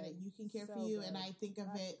so you the way that good. you can care So for you. good. And I think of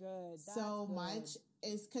That's it good. That's so good. much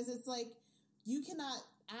is because it's like you cannot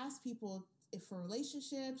ask people if for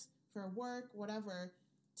relationships, for work, whatever,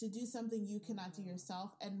 to do something you cannot do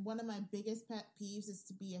yourself. And one of my biggest pet peeves is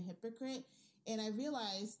to be a hypocrite. And I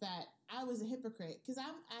realized that I was a hypocrite because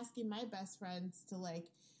I'm asking my best friends to like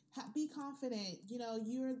be confident. You know,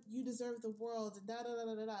 you deserve the world. Da da da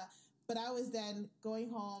da da da. But I was then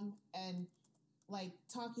going home and like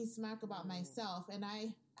talking smack about myself. And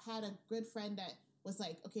I had a good friend that was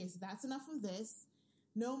like, okay, so that's enough of this.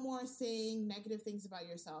 No more saying negative things about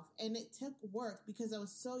yourself. And it took work because I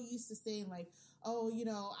was so used to saying like, oh, you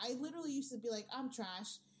know, I literally used to be like, I'm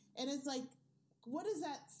trash. And it's like, what does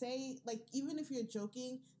that say? Like, even if you're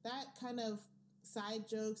joking, that kind of side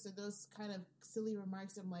jokes or those kind of silly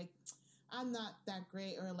remarks, I'm like, I'm not that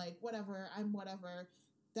great, or like, whatever, I'm whatever.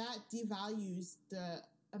 That devalues the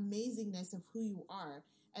amazingness of who you are.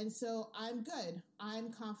 And so I'm good.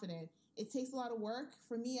 I'm confident. It takes a lot of work.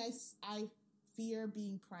 For me, I fear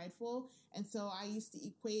being prideful. And so I used to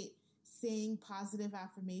equate saying positive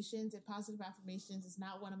affirmations, and positive affirmations is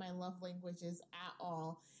not one of my love languages at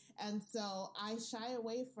all. And so I shy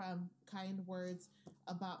away from kind words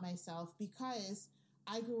about myself because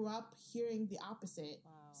I grew up hearing the opposite.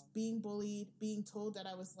 Wow. Being bullied, being told that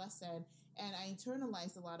I was less than, and I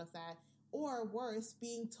internalized a lot of that. Or worse,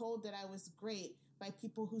 being told that I was great by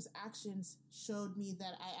people whose actions showed me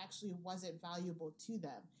that I actually wasn't valuable to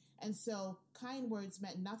them. And so kind words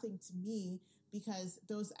meant nothing to me because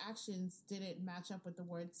those actions didn't match up with the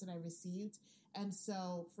words that I received. And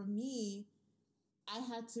so for me, I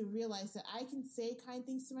had to realize that I can say kind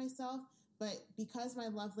things to myself, but because my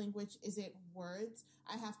love language isn't words,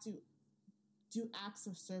 I have to do acts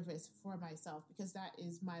of service for myself because that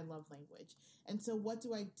is my love language. And so what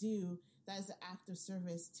do I do that is an act of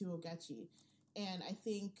service to Ogechi? And I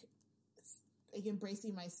think like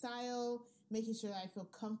embracing my style, making sure that I feel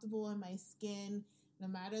comfortable in my skin, no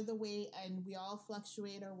matter the weight, and we all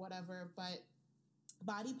fluctuate or whatever, but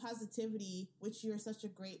body positivity, which you're such a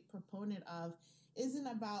great proponent of, isn't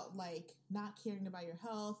about like not caring about your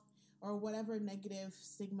health or whatever negative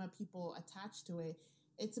stigma people attach to it.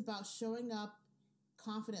 It's about showing up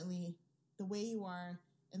confidently the way you are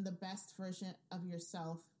in the best version of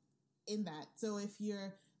yourself in that. So if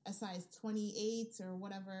you're a size 28 or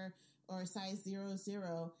whatever, or a size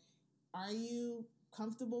 00, are you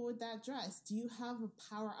comfortable with that dress? Do you have a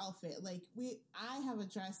power outfit? Like I have a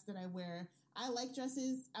dress that I wear. I like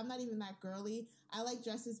dresses. I'm not even that girly. I like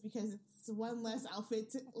dresses because it's one less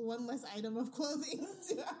outfit, one less item of clothing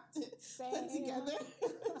to have to put together.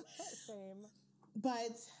 Same.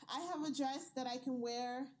 But I have a dress that I can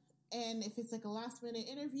wear, and if it's like a last minute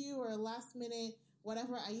interview or a last minute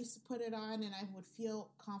whatever, I used to put it on and I would feel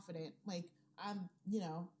confident. Like I'm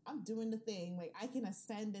doing the thing. Like I can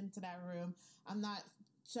ascend into that room. I'm not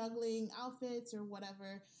juggling outfits or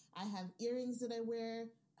whatever. I have earrings that I wear,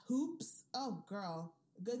 hoops. Oh girl,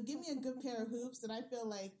 give me a good pair of hoops and I feel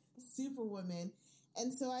like superwoman.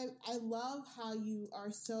 And so I love how you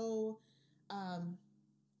are so,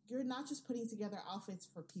 you're not just putting together outfits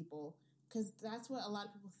for people, because that's what a lot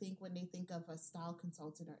of people think when they think of a style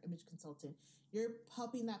consultant or image consultant. You're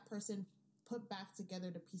helping that person put back together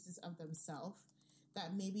the pieces of themselves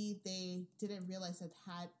that maybe they didn't realize that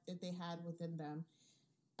they had within them.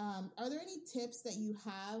 Are there any tips that you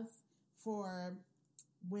have for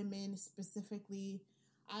women specifically?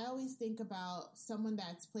 I always think about someone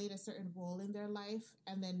that's played a certain role in their life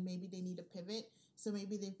and then maybe they need a pivot. So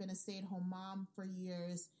maybe they've been a stay-at-home mom for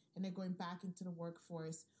years and they're going back into the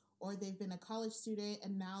workforce, or they've been a college student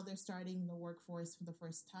and now they're starting the workforce for the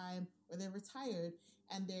first time, or they're retired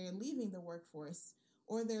and they're leaving the workforce,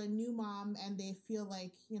 or they're a new mom and they feel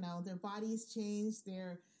like, their body's changed,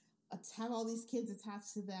 they're have all these kids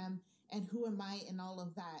attached to them, and who am I in all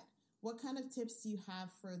of that? What kind of tips do you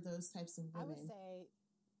have for those types of women? I would say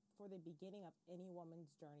for the beginning of any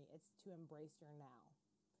woman's journey, it's to embrace your now.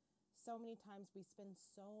 So many times we spend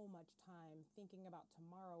so much time thinking about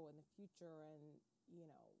tomorrow and the future and,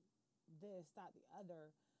 this, that, the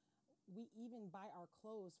other. We even buy our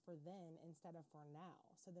clothes for then instead of for now.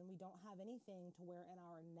 So then we don't have anything to wear in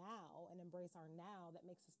our now and embrace our now that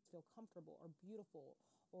makes us feel comfortable or beautiful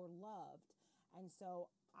or loved. And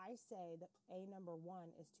so I say that number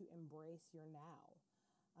one is to embrace your now.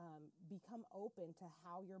 Become open to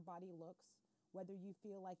how your body looks, whether you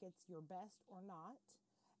feel like it's your best or not,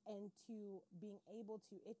 and to being able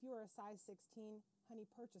to, if you're a size 16, honey,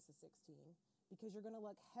 purchase a 16 because you're going to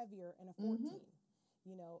look heavier in a 14. Mm-hmm.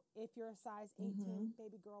 If you're a size 18,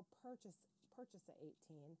 baby girl, purchase a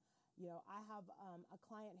 18. I have a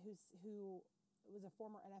client who was a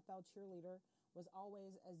former NFL cheerleader, was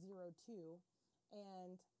always a 0-2,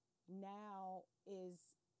 and now is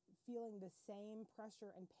feeling the same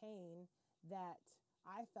pressure and pain that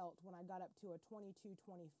I felt when I got up to a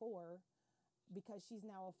 22-24, because she's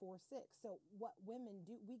now a 4-6. So what women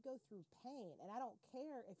do, we go through pain. And I don't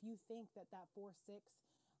care if you think that 4-6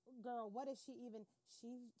 girl, what is she even?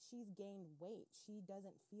 She's gained weight. She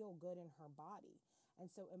doesn't feel good in her body. And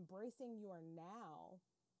so embracing your now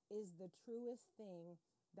is the truest thing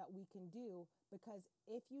that we can do, because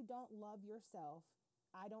if you don't love yourself,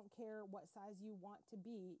 I don't care what size you want to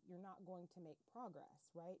be, you're not going to make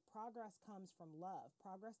progress, right? Progress comes from love.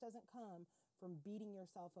 Progress doesn't come from beating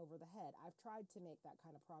yourself over the head. I've tried to make that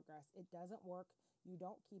kind of progress. It doesn't work. You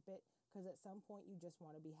don't keep it, because at some point you just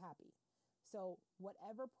want to be happy. So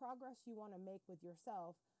whatever progress you want to make with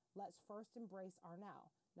yourself, let's first embrace our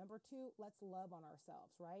now. Number 2, let's love on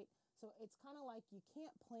ourselves, right? So it's kind of like you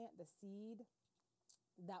can't plant the seed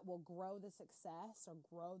that will grow the success or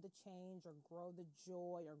grow the change or grow the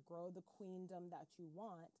joy or grow the queendom that you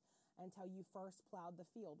want until you first plowed the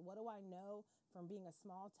field. What do I know from being a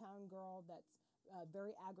small town girl that's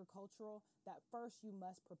very agricultural? That first you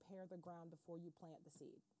must prepare the ground before you plant the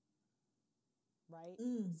seed, right?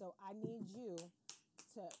 So I need you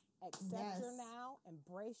to accept your now,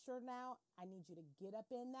 embrace your now. I need you to get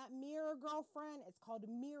up in that mirror, girlfriend. It's called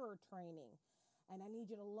mirror training. And I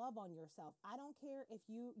need you to love on yourself. I don't care if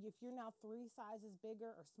you're now 3 sizes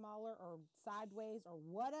bigger or smaller or sideways or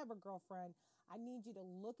whatever, girlfriend. I need you to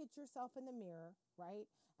look at yourself in the mirror,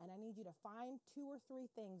 right? And I need you to find 2 or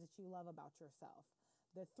 3 things that you love about yourself.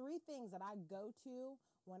 The 3 things that I go to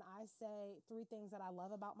when I say 3 things that I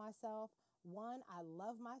love about myself: 1, I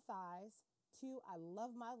love my thighs. 2, I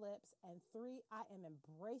love my lips. And 3, I am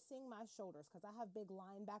embracing my shoulders, because I have big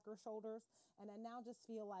linebacker shoulders. And I now just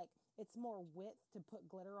feel like it's more width to put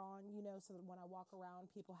glitter on, so that when I walk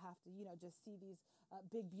around, people have to, just see these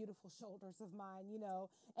big, beautiful shoulders of mine,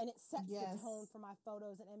 and it sets the tone for my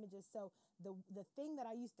photos and images. So the thing that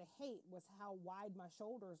I used to hate was how wide my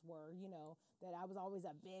shoulders were, that I was always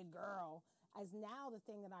a big girl, as now the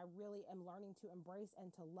thing that I really am learning to embrace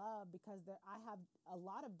and to love, because I have a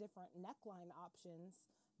lot of different neckline options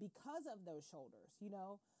because of those shoulders,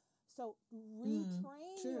 So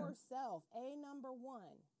retrain yourself. Number 1.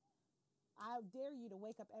 I dare you to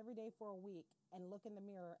wake up every day for a week and look in the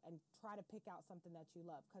mirror and try to pick out something that you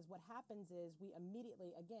love. Because what happens is we immediately,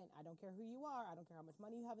 again, I don't care who you are. I don't care how much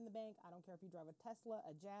money you have in the bank. I don't care if you drive a Tesla,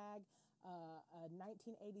 a Jag, a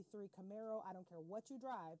 1983 Camaro. I don't care what you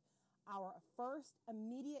drive. Our first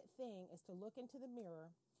immediate thing is to look into the mirror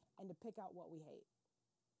and to pick out what we hate.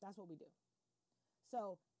 That's what we do.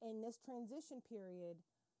 So in this transition period,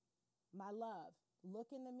 my love, look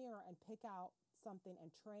in the mirror and pick out something and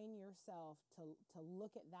train yourself to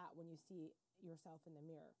look at that when you see yourself in the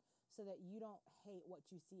mirror, so that you don't hate what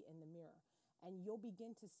you see in the mirror. And you'll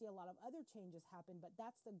begin to see a lot of other changes happen, but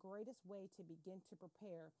that's the greatest way to begin to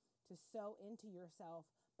prepare to sow into yourself,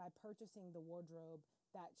 by purchasing the wardrobe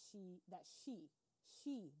that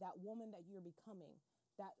that woman that you're becoming,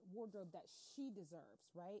 that wardrobe that she deserves,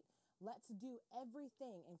 right? Let's do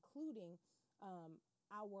everything, including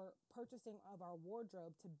our purchasing of our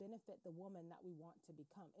wardrobe, to benefit the woman that we want to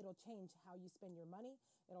become. It'll change how you spend your money.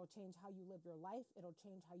 It'll change how you live your life. It'll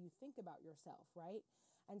change how you think about yourself, right?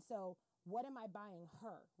 And so what am I buying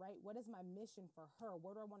her, right? What is my mission for her?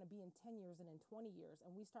 Where do I want to be in 10 years and in 20 years?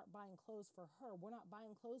 And we start buying clothes for her. We're not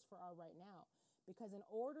buying clothes for our right now, because in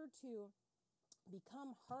order to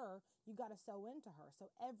become her, you got to sew into her.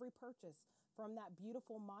 So every purchase, from that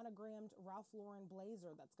beautiful monogrammed Ralph Lauren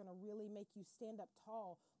blazer that's going to really make you stand up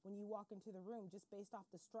tall when you walk into the room, just based off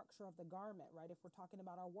the structure of the garment, right? If we're talking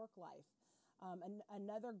about our work life.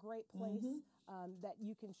 Another great place that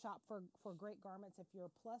you can shop for great garments if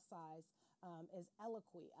you're plus size is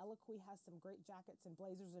Eloquii. Eloquii has some great jackets and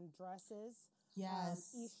blazers and dresses.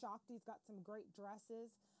 Yes. E Shakti's got some great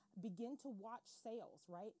dresses. Begin to watch sales,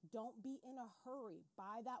 right? Don't be in a hurry.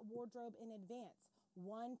 Buy that wardrobe in advance.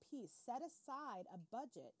 One piece. Set aside a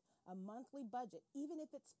budget, a monthly budget, even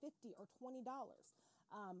if it's $50 or $20.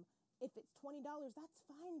 If it's $20, that's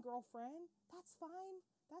fine, girlfriend. That's fine.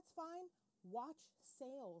 That's fine. Watch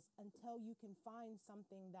sales until you can find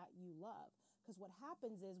something that you love. Because what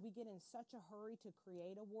happens is we get in such a hurry to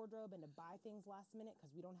create a wardrobe and to buy things last minute because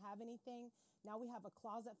we don't have anything. Now we have a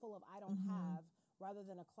closet full of I don't have, rather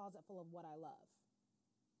than a closet full of what I love.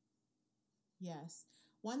 Yes.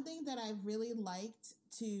 One thing that I've really liked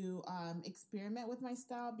to experiment with my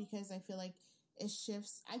style, because I feel like it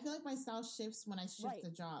shifts. I feel like my style shifts when I shift the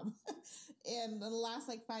job. And the last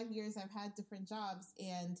 5 years I've had different jobs,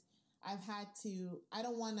 and I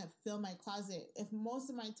don't want to fill my closet. If most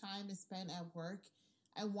of my time is spent at work,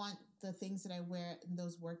 I want the things that I wear in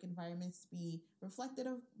those work environments to be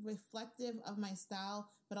reflective of my style,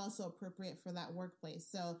 but also appropriate for that workplace.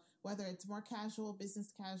 So whether it's more casual,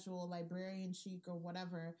 business casual, librarian chic, or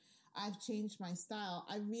whatever, I've changed my style.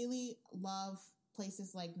 I really love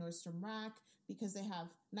places like Nordstrom Rack because they have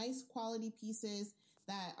nice quality pieces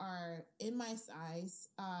that are in my size.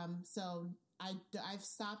 So I've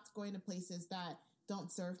stopped going to places that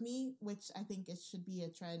don't serve me, which I think it should be a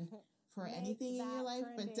trend for anything in your life,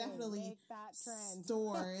 but definitely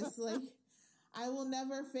stores. Like, I will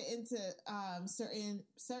never fit into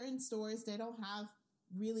certain stores. They don't have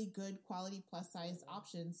really good quality plus size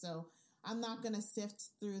options. So I'm not going to sift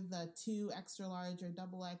through the 2 extra large or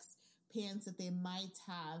double X pants that they might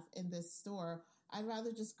have in this store. I'd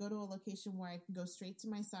rather just go to a location where I can go straight to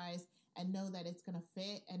my size and know that it's going to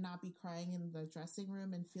fit and not be crying in the dressing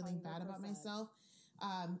room and feeling 100%. Bad about myself.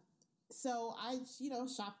 So I,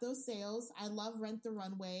 shop those sales. I love Rent the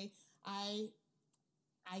Runway. I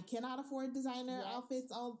cannot afford designer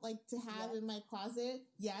outfits to have in my closet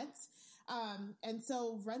yet. And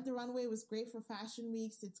so Rent the Runway was great for fashion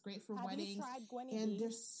weeks. It's great for weddings. Have you tried Gwenny And B?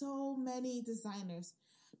 There's so many designers.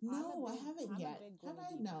 No, I haven't yet. Have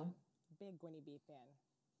I? No. Big Gwenny B fan.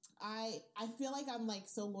 I feel like I'm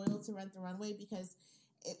so loyal to Rent the Runway because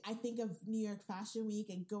I think of New York Fashion Week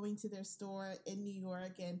and going to their store in New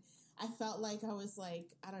York, and I felt like I was I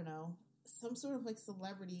don't know, some sort of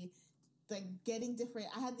celebrity, getting different.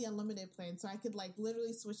 I had the unlimited plan, so I could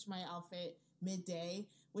literally switch my outfit midday,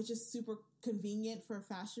 which is super convenient for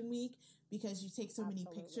Fashion Week because you take so many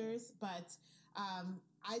pictures. But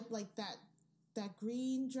I like that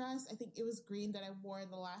green dress. I think it was green that I wore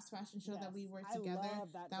the last fashion show that we were together. I love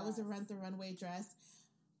that was a Rent the Runway dress.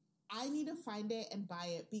 I need to find it and buy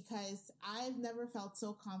it because I've never felt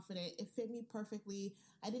so confident. It fit me perfectly.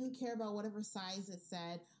 I didn't care about whatever size it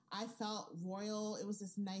said. I felt royal. It was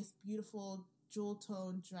this nice, beautiful jewel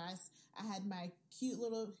tone dress. I had my cute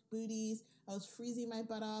little booties. I was freezing my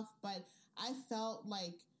butt off, but I felt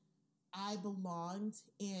like I belonged,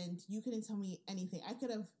 and you couldn't tell me anything. I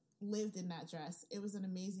could have lived in that dress. It was an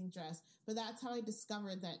amazing dress. But that's how I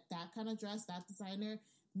discovered that kind of dress, that designer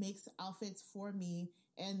makes outfits for me.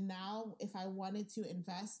 And now if I wanted to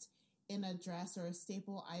invest in a dress or a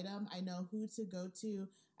staple item, I know who to go to.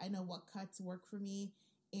 I know what cuts work for me.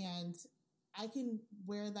 And I can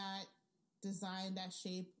wear that design, that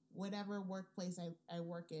shape, whatever workplace I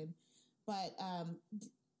work in. But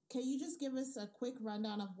can you just give us a quick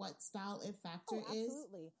rundown of what Style It Factor is?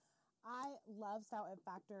 Absolutely. I love Style It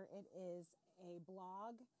Factor. It is a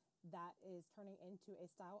blog that is turning into a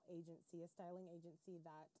style agency, a styling agency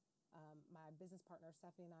that my business partner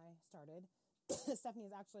Stephanie and I started. Stephanie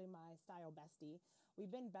is actually my style bestie. We've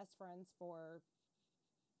been best friends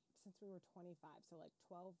since we were 25, so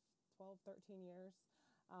 12, 13 years.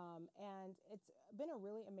 And it's been a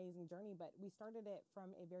really amazing journey, but we started it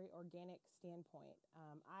from a very organic standpoint.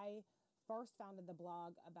 I first founded the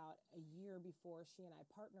blog about a year before she and I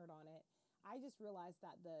partnered on it. I just realized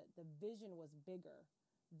that the vision was bigger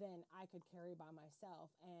than I could carry by myself.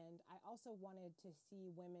 And I also wanted to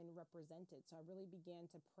see women represented. So I really began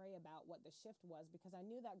to pray about what the shift was because I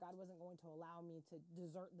knew that God wasn't going to allow me to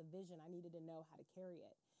desert the vision. I needed to know how to carry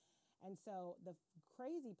it. And so the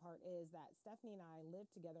crazy part is that Stephanie and I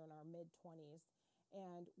lived together in our mid-20s,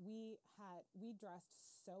 and we dressed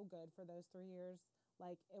so good for those 3 years.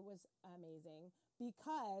 It was amazing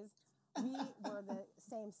because we were the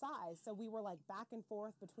same size. So we were back and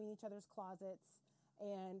forth between each other's closets.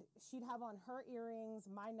 And she'd have on her earrings,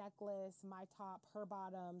 my necklace, my top, her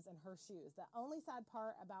bottoms, and her shoes. The only sad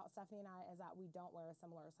part about Stephanie and I is that we don't wear a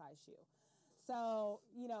similar size shoe. So,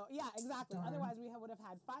 yeah, exactly. Darn. Otherwise, we would have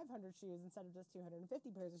had 500 shoes instead of just 250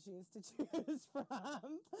 pairs of shoes to choose from.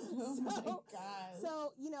 Oh my God.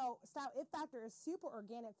 So, Style It Factor is super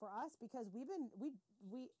organic for us because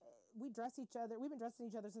we dress each other. We've been dressing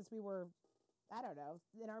each other since we were, I don't know,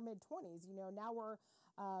 in our mid-20s. Now we're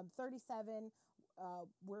 37.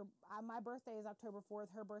 My birthday is October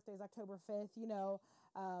 4th. Her birthday is October 5th.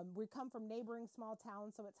 We come from neighboring small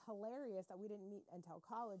towns, so it's hilarious that we didn't meet until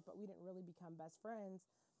college, but we didn't really become best friends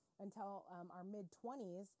until our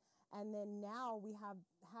mid-20s. And then now we have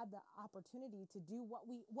had the opportunity to do what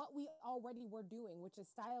we already were doing, which is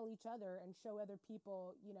style each other and show other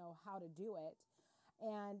people, how to do it.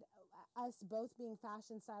 And us both being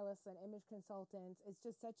fashion stylists and image consultants, it's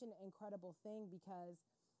just such an incredible thing because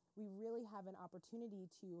we really have an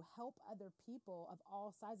opportunity to help other people of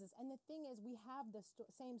all sizes. And the thing is, we have the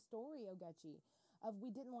same story, Ogechi. of we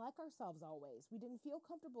didn't like ourselves always. We didn't feel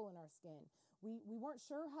comfortable in our skin. We weren't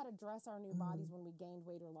sure how to dress our new bodies when we gained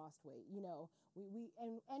weight or lost weight. You know,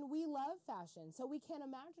 and we love fashion. So we can't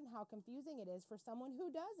imagine how confusing it is for someone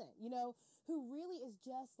who doesn't, you know, who really is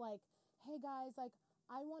just like, hey guys, like,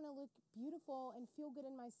 I want to look beautiful and feel good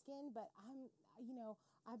in my skin, but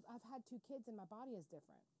I've had 2 kids and my body is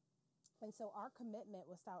different. And so our commitment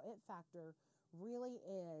with Style It Factor really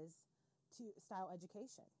is to style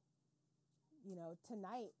education. You know,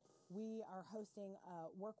 tonight we are hosting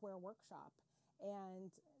a workwear workshop,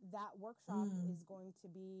 and that workshop is going to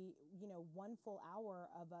be, you know, 1 full hour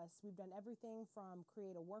of us. We've done everything from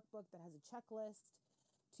create a workbook that has a checklist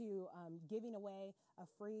to giving away a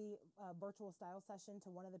free virtual style session to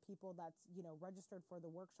one of the people that's, you know, registered for the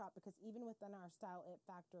workshop, because even within our Style It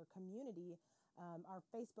Factor community, our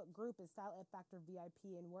Facebook group is Style It Factor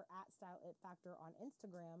VIP, and we're at Style It Factor on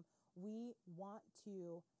Instagram. We want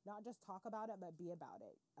to not just talk about it, but be about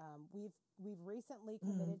it. We've recently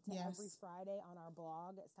committed to every Friday on our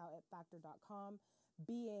blog at styleitfactor.com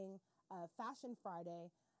being Fashion Friday,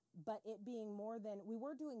 but it being more than, we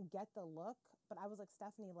were doing get the look, but I was like,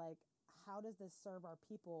 Stephanie, like, how does this serve our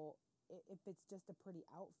people if it's just a pretty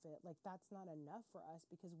outfit? Like, that's not enough for us,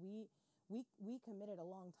 because we committed a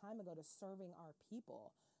long time ago to serving our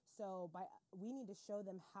people. So we need to show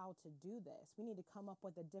them how to do this. We need to come up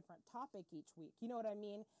with a different topic each week. You know what I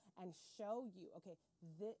mean? And show you, okay,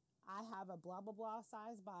 I have a blah, blah, blah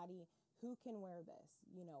size body. Who can wear this?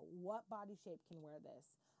 You know, what body shape can wear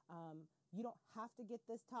this? You don't have to get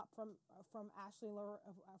this top from Ashley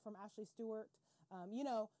Stewart. You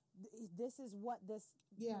know, this is what this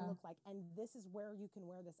can look like, and this is where you can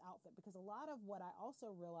wear this outfit. Because a lot of what I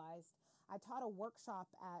also realized, I taught a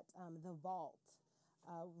workshop at the Vault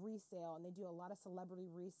resale, and they do a lot of celebrity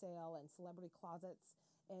resale and celebrity closets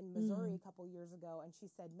in Missouri a couple years ago. And she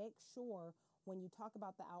said, make sure when you talk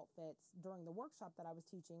about the outfits during the workshop that I was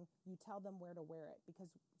teaching, you tell them where to wear it,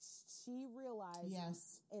 because she realized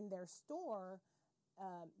in their store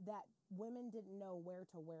that women didn't know where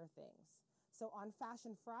to wear things. So on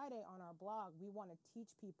Fashion Friday on our blog, we want to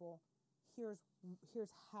teach people, here's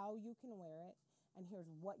how you can wear it, and here's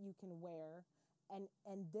what you can wear, and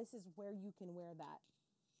this is where you can wear that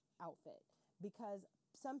outfit. Because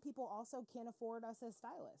some people also can't afford us as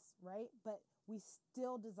stylists, right? But we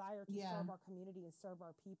still desire to serve our community and serve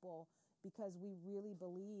our people, because we really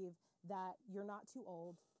believe that you're not too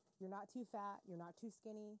old, you're not too fat, you're not too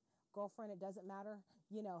skinny. Girlfriend, it doesn't matter,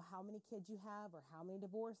 you know, how many kids you have or how many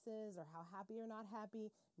divorces or how happy or not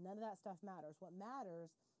happy. None of that stuff matters. What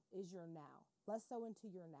matters is your now. Let's sow into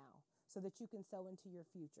your now so that you can sow into your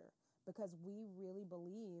future, because we really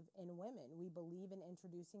believe in women. We believe in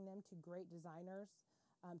introducing them to great designers.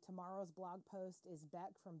 Tomorrow's blog post is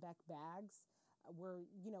Beck from Beck Bags. We're,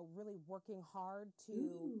 you know, really working hard to,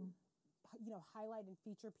 you know, highlight and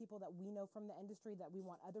feature people that we know from the industry that we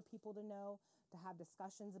want other people to know, to have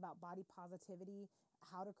discussions about body positivity,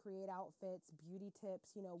 how to create outfits, beauty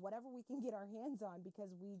tips, you know, whatever we can get our hands on,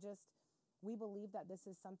 because we believe that this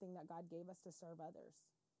is something that God gave us to serve others.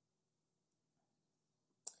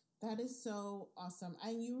 That is so awesome.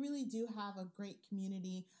 And you really do have a great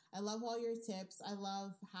community. I love all your tips. I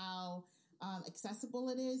love how accessible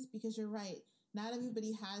it is, because you're right. Not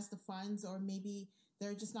everybody has the funds, or maybe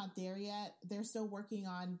they're just not there yet. They're still working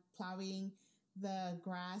on plowing the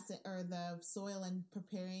grass or the soil and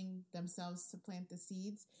preparing themselves to plant the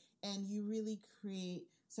seeds. And you really create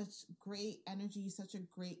such great energy, such a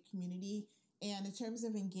great community. And in terms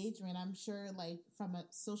of engagement, I'm sure, like, from a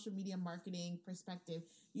social media marketing perspective,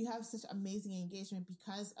 you have such amazing engagement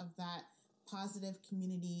because of that positive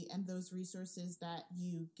community and those resources that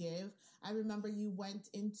you give. I remember you went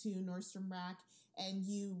into Nordstrom Rack and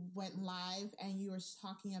you went live and you were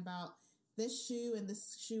talking about this shoe, and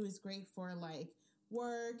this shoe is great for like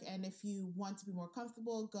work. And if you want to be more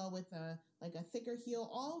comfortable, go with a thicker heel.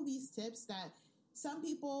 All of these tips that some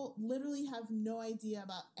people literally have no idea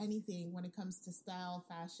about anything when it comes to style,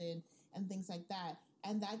 fashion, and things like that.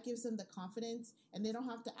 And that gives them the confidence, and they don't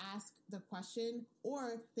have to ask the question,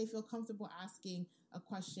 or they feel comfortable asking a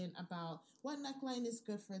question about what neckline is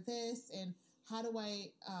good for this, and how do I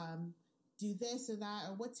do this or that,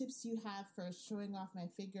 or what tips do you have for showing off my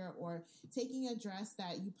figure, or taking a dress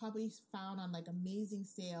that you probably found on like amazing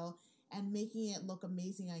sale and making it look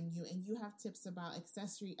amazing on you. And you have tips about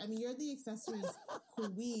accessory. I mean, you're the accessories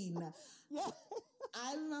queen. Yeah.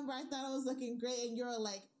 I remember I thought I was looking great, and you're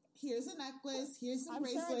like, here's a necklace, here's some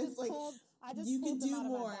bracelets. Sure I just you pulled can do them out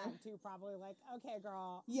more. Of my bag too, probably like, okay,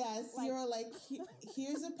 girl. Yes, like, you're like,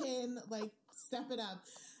 here's a pin, like, step it up.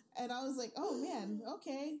 And I was like, oh man,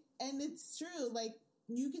 okay. And it's true. Like,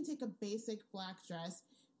 you can take a basic black dress,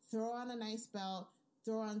 throw on a nice belt,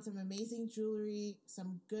 throw on some amazing jewelry,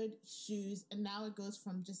 some good shoes, and now it goes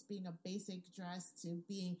from just being a basic dress to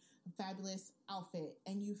being a fabulous outfit,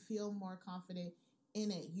 and you feel more confident in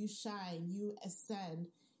it. You shine, you ascend.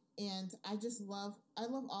 And I love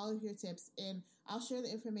all of your tips. And I'll share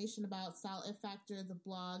the information about Style It Factor, the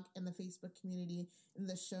blog, and the Facebook community in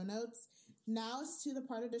the show notes. Now it's to the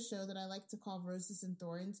part of the show that I like to call Roses and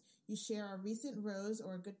Thorns. You share a recent rose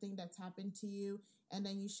or a good thing that's happened to you, and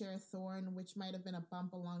then you share a thorn, which might have been a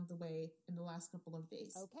bump along the way in the last couple of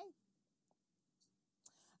days. Okay.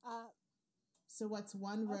 So what's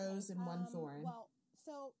one rose and one thorn? Well,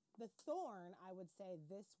 so the thorn, I would say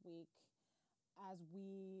this week, as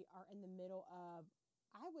we are in the middle of,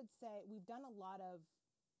 I would say we've done a lot of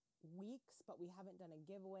weeks, but we haven't done a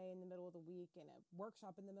giveaway in the middle of the week and a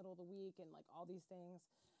workshop in the middle of the week and like all these things.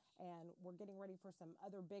 And we're getting ready for some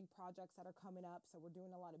other big projects that are coming up. So we're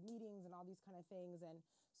doing a lot of meetings and all these kind of things. And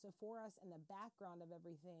so for us, in the background of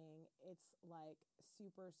everything, it's like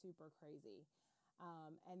super, super crazy.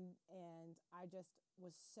 And I just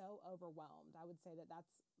was so overwhelmed. I would say that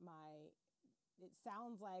it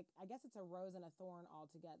sounds like, I guess it's a rose and a thorn all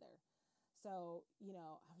together. So,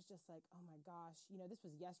 I was just like, oh my gosh, this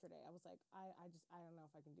was yesterday. I was like, I don't know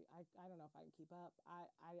if I can I don't know if I can keep up.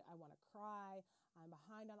 I want to cry. I'm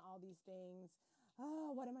behind on all these things.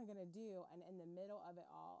 Oh, what am I going to do? And in the middle of it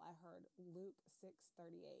all, I heard Luke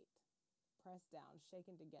 6:38, pressed down,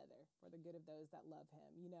 shaken together for the good of those that love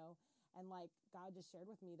him, and like God just shared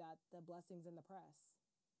with me that the blessings in the press,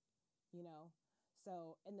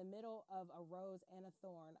 So in the middle of a rose and a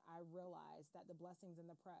thorn, I realized that the blessings in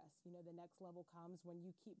the press, the next level comes when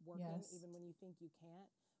you keep working, Yes. even when you think you can't,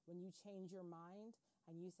 when you change your mind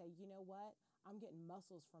and you say, you know what, I'm getting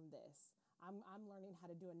muscles from this. I'm learning how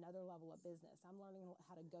to do another level of business. I'm learning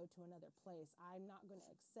how to go to another place. I'm not going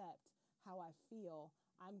to accept how I feel.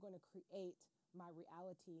 I'm going to create my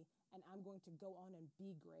reality, and I'm going to go on and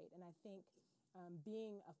be great. And I think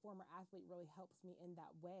being a former athlete really helps me in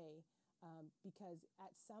that way. Because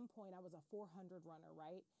at some point I was a 400 runner,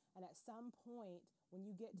 right? And at some point when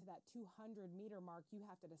you get to that 200 meter mark, you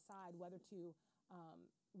have to decide whether to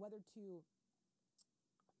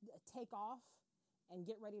take off and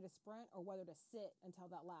get ready to sprint or whether to sit until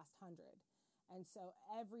that last 100. And so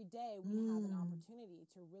every day we have an opportunity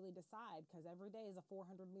to really decide, because every day is a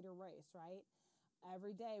 400 meter race, right?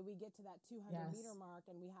 Every day we get to that 200 meter mark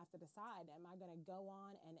and we have to decide, am I going to go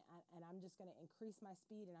on and I'm just going to increase my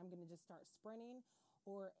speed and I'm going to just start sprinting,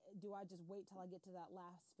 or do I just wait till I get to that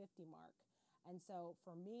last 50 mark? And so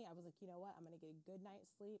for me, I was like, you know what? I'm going to get a good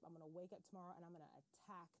night's sleep. I'm going to wake up tomorrow and I'm going to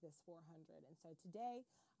attack this 400. And so today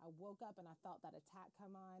I woke up and I felt that attack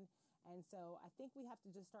come on. And so I think we have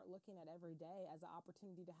to just start looking at every day as an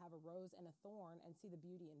opportunity to have a rose and a thorn and see the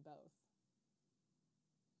beauty in both.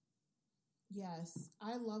 Yes,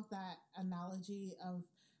 I love that analogy of,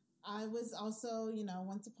 I was also,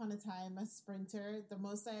 once upon a time a sprinter. The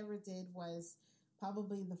most I ever did was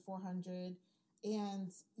probably the 400.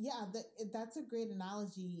 And yeah, that's a great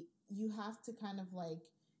analogy. You have to kind of like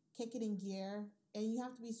kick it in gear, and you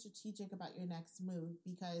have to be strategic about your next move,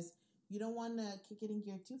 because you don't want to kick it in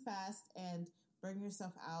gear too fast and burn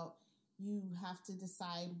yourself out. You have to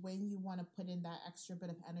decide when you want to put in that extra bit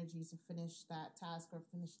of energy to finish that task or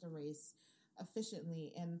finish the race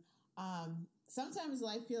efficiently. And sometimes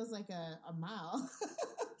life feels like a mile.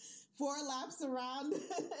 4 laps around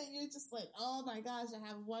and you're just like, oh my gosh, I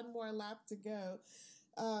have one more lap to go.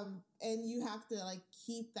 And you have to like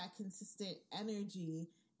keep that consistent energy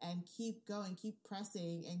and keep going, keep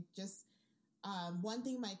pressing. And just one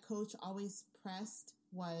thing my coach always pressed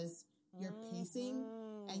was your pacing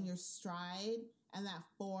and your stride and that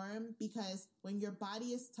form, because when your body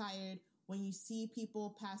is tired, when you see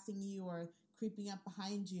people passing you or creeping up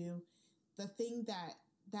behind you, the thing that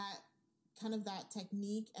kind of that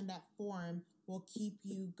technique and that form will keep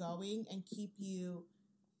you going and keep you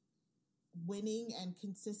winning and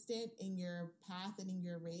consistent in your path and in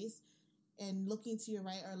your race. And looking to your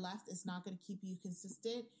right or left is not going to keep you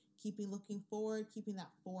consistent. Keeping looking forward, keeping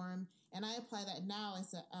that form. And I apply that now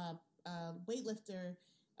as a weightlifter,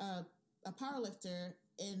 a power lifter.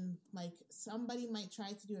 And like, somebody might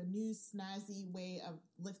try to do a new snazzy way of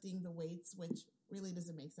lifting the weights, which really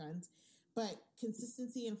doesn't make sense. But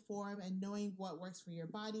consistency and form and knowing what works for your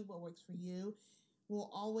body, what works for you, will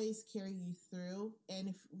always carry you through. And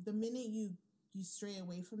if the minute you stray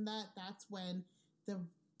away from that, that's when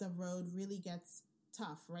the road really gets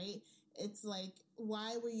tough, right? It's like,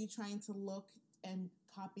 why were you trying to look and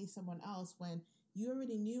copy someone else when you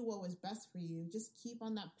already knew what was best for you? Just keep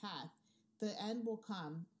on that path. the end will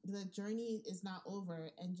come. The journey is not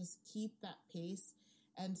over, and just keep that pace.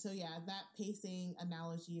 And so, yeah, that pacing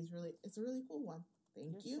analogy it's a really cool one.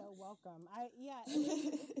 Thank you. You're so welcome. I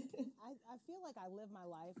feel like I live my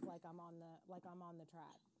life like I'm on the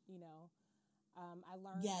track, you know. I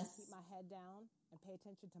learned to keep my head down and pay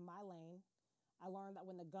attention to my lane. I learned that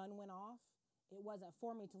when the gun went off, it wasn't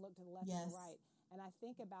for me to look to the left and the right. And I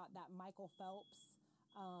think about that Michael Phelps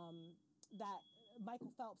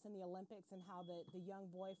in the Olympics, and how the young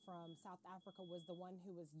boy from South Africa was the one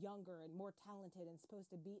who was younger and more talented and supposed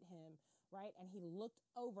to beat him, right? And he looked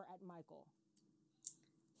over at Michael.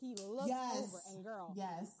 He looked over, and girl,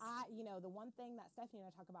 the one thing that Stephanie and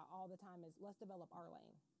I talk about all the time is let's develop our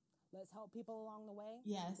lane. Let's help people along the way.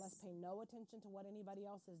 Yes. Let's pay no attention to what anybody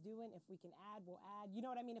else is doing. If we can add, we'll add. You know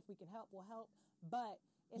what I mean? If we can help, we'll help. But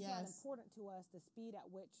it's not important to us the speed at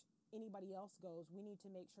which anybody else goes. We need to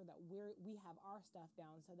make sure that we have our stuff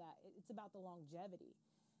down, so that it's about the longevity.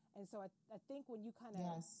 And so I think when you kind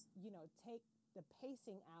of, take the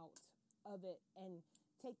pacing out of it and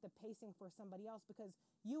take the pacing for somebody else, because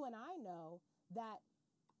you and I know that.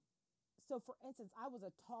 So, for instance, I was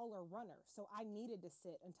a taller runner, so I needed to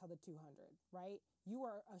sit until the 200, right? You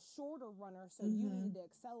were a shorter runner, so you needed to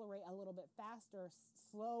accelerate a little bit faster,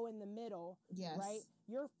 slow in the middle, right?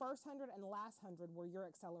 Your first 100 and last 100 were your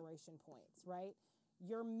acceleration points, right?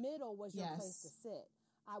 Your middle was your place to sit.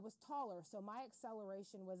 I was taller, so my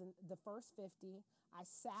acceleration was in the first 50. I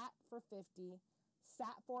sat for 50,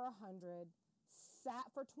 sat for 100, sat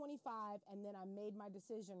for 25, and then I made my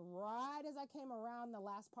decision right as I came around the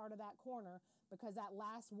last part of that corner, because that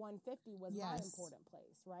last 150 was my important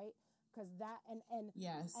place, right? Because that, and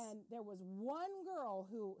there was one girl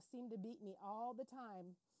who seemed to beat me all the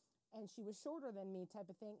time, and she was shorter than me,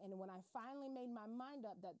 type of thing. And when I finally made my mind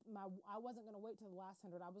up that I wasn't going to wait till the last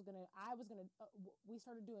 100, we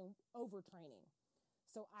started doing overtraining.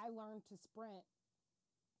 So I learned to sprint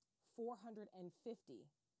 450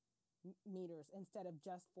 meters instead of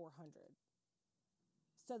just 400,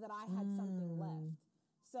 so that I had something left.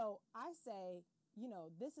 So I say,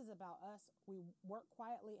 this is about us. We work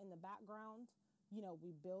quietly in the background.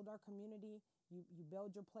 We build our community. You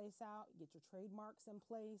build your place out, you get your trademarks in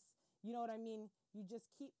place. You know what I mean? You just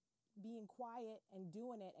keep being quiet and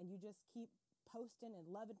doing it, and you just keep posting and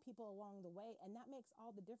loving people along the way. And that makes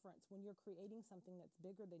all the difference when you're creating something that's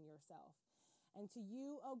bigger than yourself. And to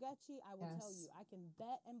you, Ogechi, I will tell you, I can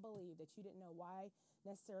bet and believe that you didn't know why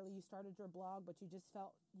necessarily you started your blog, but you just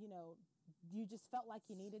felt, like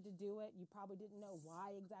you needed to do it. You probably didn't know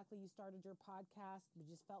why exactly you started your podcast, but you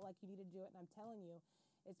just felt like you needed to do it. And I'm telling you,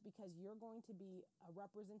 it's because you're going to be a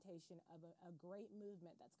representation of a great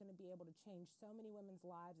movement that's going to be able to change so many women's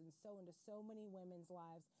lives and sow into so many women's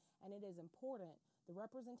lives. And it is important. The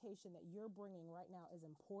representation that you're bringing right now is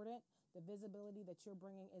important. The visibility that you're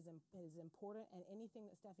bringing is important. And anything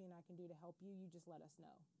that Stephanie and I can do to help you, you just let us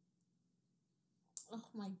know. Oh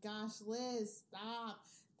my gosh, Liz, stop.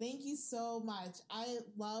 Thank you so much.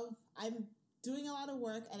 I'm doing a lot of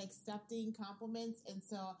work at accepting compliments. And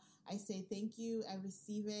so I say thank you. I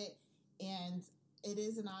receive it. And it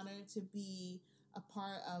is an honor to be a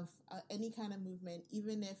part of any kind of movement,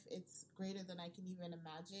 even if it's greater than I can even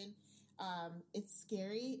imagine. It's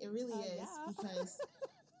scary. It really is, because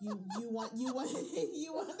you want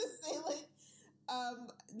to say like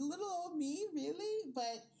little old me, really,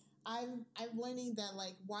 but I'm learning that,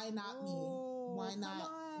 like, why not me? Why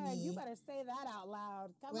not me? You better say that out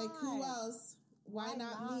loud. Come on. Who else? Why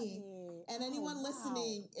not me? And anyone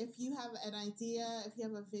listening, if you have an idea, if you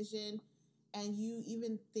have a vision, and you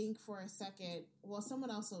even think for a second, well,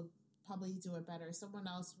 someone else will probably do it better. Someone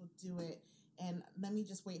else will do it. And let me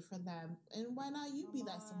just wait for them. And why not you be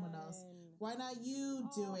that someone else? Why not you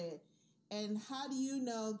do it? And how do you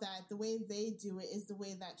know that the way they do it is the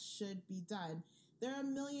way that should be done? There are a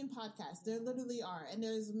million podcasts. There literally are. And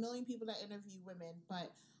there's a million people that interview women.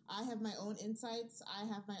 But I have my own insights. I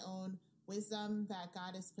have my own wisdom that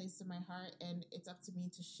God has placed in my heart. And it's up to me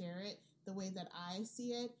to share it the way that I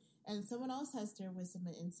see it. And someone else has their wisdom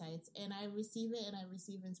and insights. And I receive it, and I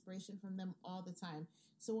receive inspiration from them all the time.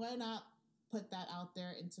 So why not put that out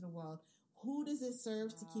there into the world? Who does it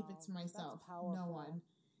serve to keep it to myself? No one.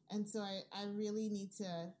 And so I really need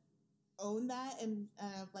to own that. And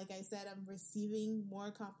like I said, I'm receiving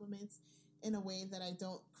more compliments in a way that I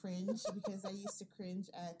don't cringe, because I used to cringe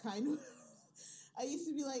at I used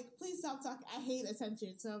to be like, please stop talking. I hate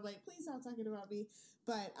attention. So I'm like, please stop talking about me.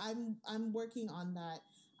 But I'm working on that.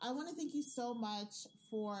 I want to thank you so much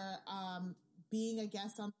for being a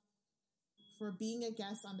guest on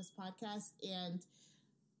this podcast and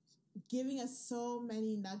giving us so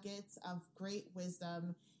many nuggets of great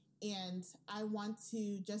wisdom And I want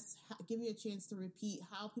to just give you a chance to repeat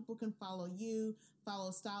how people can follow you,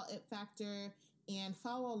 follow Style It Factor, and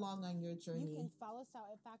follow along on your journey. You can follow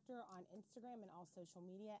Style It Factor on Instagram and all social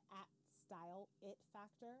media at Style It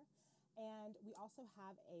Factor. And we also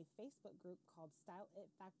have a Facebook group called Style It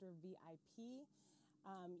Factor VIP.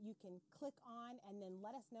 You can click on and then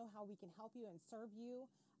let us know how we can help you and serve you.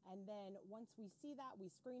 And then once we see that, we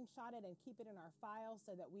screenshot it and keep it in our file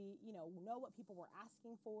so that we, know what people were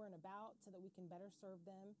asking for and about so that we can better serve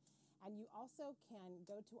them. And you also can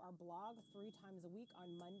go to our blog 3 times a week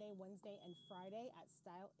on Monday, Wednesday, and Friday at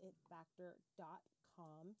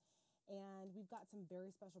styleitfactor.com. And we've got some very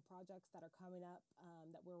special projects that are coming up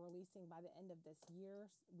that we're releasing by the end of this year.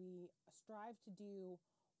 We strive to do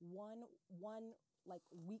one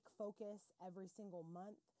week focus every single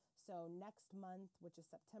month. So next month, which is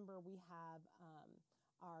September, we have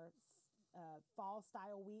our Fall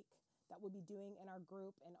Style Week that we'll be doing in our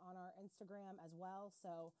group and on our Instagram as well.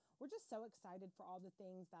 So we're just so excited for all the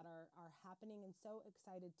things that are happening and so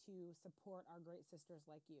excited to support our great sisters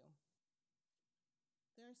like you.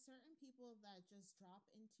 There are certain people that just drop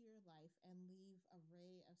into your life and leave a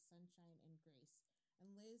ray of sunshine and grace.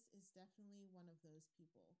 And Liz is definitely one of those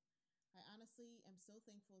people. I honestly am so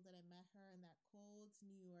thankful that I met her in that cold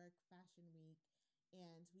New York Fashion Week,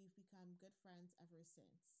 and we've become good friends ever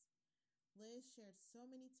since. Liz shared so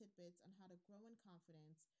many tidbits on how to grow in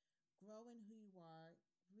confidence, grow in who you are,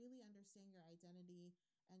 really understand your identity,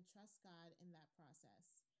 and trust God in that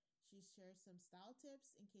process. She shares some style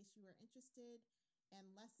tips in case you are interested,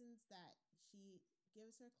 and lessons that she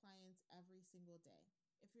gives her clients every single day.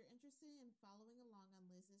 If you're interested in following along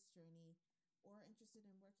on Liz's journey, or interested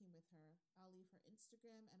in working with her, I'll leave her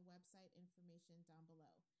Instagram and website information down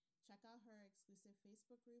below. Check out her exclusive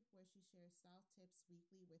Facebook group where she shares style tips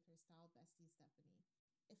weekly with her style bestie, Stephanie.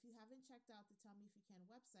 If you haven't checked out the Tell Me If You Can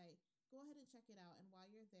website, go ahead and check it out. And while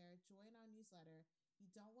you're there, join our newsletter.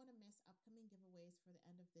 You don't want to miss upcoming giveaways for the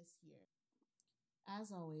end of this year.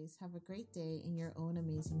 As always, have a great day in your own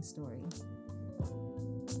amazing story.